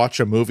able to watch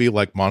a movie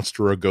like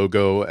Monster A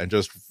Go-Go and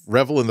just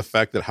revel in the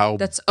fact that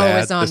that's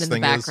always on in the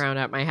background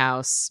at my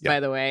house. By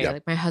the way,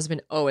 like my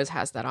husband always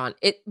has that on.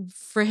 It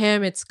for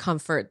him, it's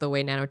comfort the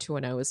way Nano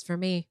 210 is for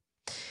me.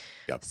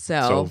 Yep.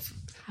 So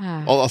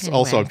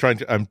also,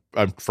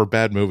 I'm for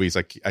bad movies.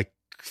 I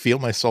feel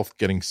myself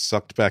getting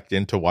sucked back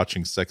into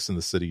watching Sex and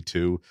the City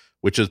 2,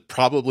 which is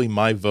probably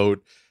my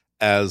vote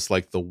as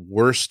like the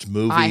worst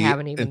movie. I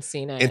haven't even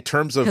seen it in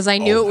terms of because I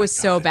knew it was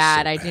so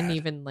bad. I didn't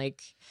even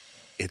like.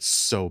 It's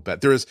so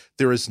bad.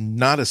 There is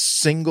not a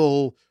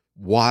single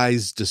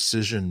wise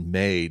decision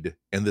made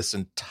in this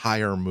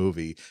entire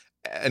movie,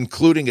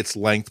 including its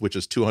length, which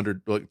is 2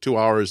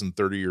 hours and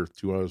 30 or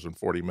 2 hours and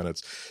 40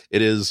 minutes.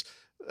 It is,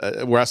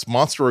 whereas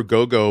Monster A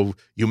Go-Go,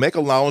 you make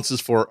allowances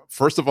for,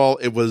 first of all,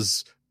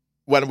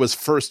 when it was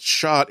first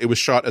shot, it was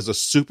shot as a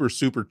super,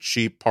 super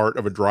cheap part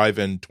of a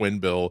drive-in twin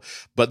bill,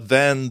 but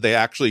then they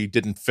actually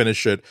didn't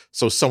finish it.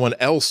 So someone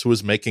else who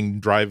was making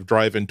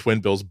drive-in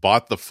twin bills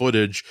bought the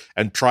footage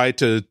and tried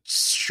to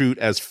shoot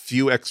as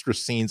few extra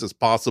scenes as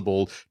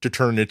possible to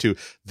turn it into.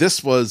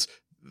 This was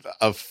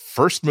a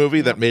first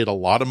movie that made a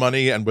lot of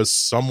money and was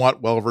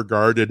somewhat well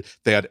regarded.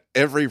 They had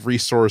every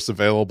resource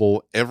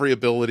available, every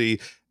ability,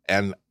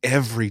 and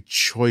every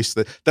choice.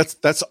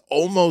 That's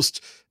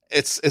almost.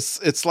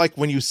 It's like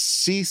when you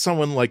see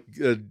someone like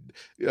in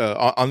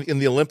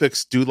the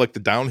Olympics do like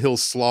the downhill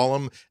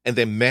slalom and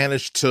they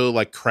manage to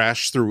like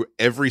crash through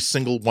every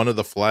single one of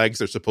the flags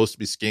they're supposed to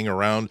be skiing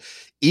around.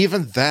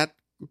 Even that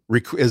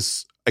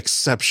is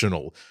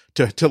exceptional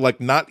to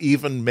like not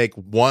even make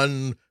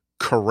one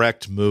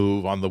correct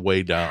move on the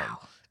way down.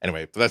 Wow.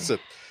 Anyway, but that's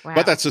it. Wow.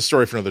 But that's a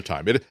story for another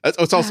time.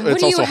 It's also what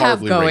it's do you also have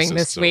hardly going racist,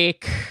 this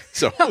week?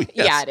 So yes.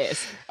 Yeah, it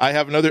is. I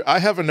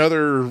have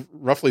another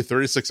roughly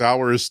 36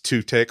 hours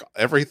to take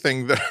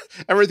everything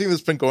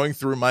that's been going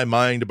through my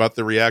mind about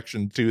the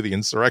reaction to the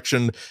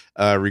insurrection,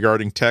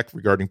 regarding tech,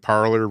 regarding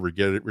Parler,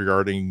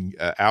 regarding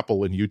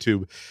Apple and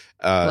YouTube,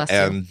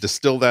 and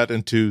distill that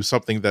into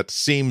something that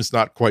seems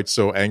not quite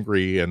so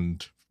angry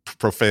and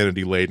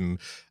profanity laden,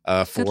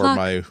 for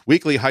my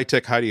weekly high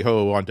tech Heidi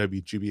Ho on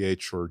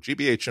WGBH or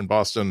GBH in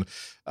Boston.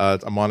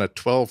 I'm on at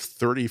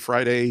 12:30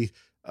 Friday.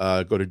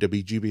 Go to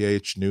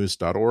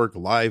WGBHnews.org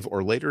live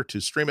or later to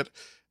stream it.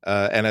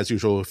 And as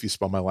usual, if you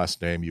spell my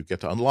last name, you get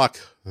to unlock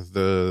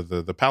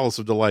the Palace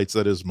of Delights.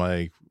 That is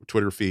my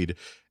Twitter feed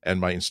and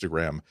my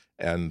Instagram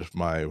and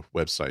my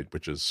website,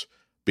 which is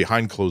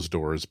behind closed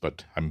doors,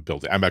 but I'm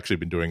actually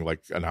been doing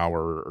like an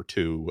hour or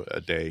two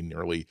a day,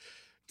 nearly,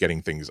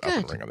 getting things up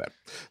and running on that.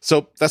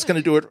 So that's going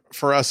to do it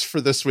for us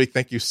for this week.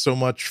 Thank you so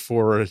much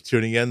for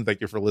tuning in. Thank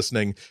you for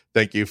listening.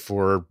 Thank you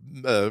for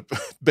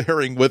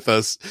bearing with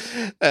us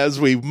as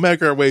we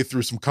make our way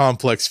through some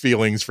complex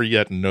feelings for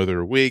yet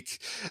another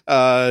week. We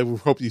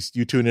hope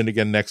you tune in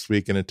again next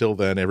week. And until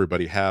then,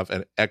 everybody have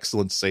an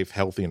excellent, safe,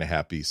 healthy, and a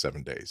happy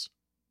 7 days.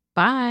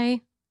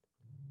 Bye.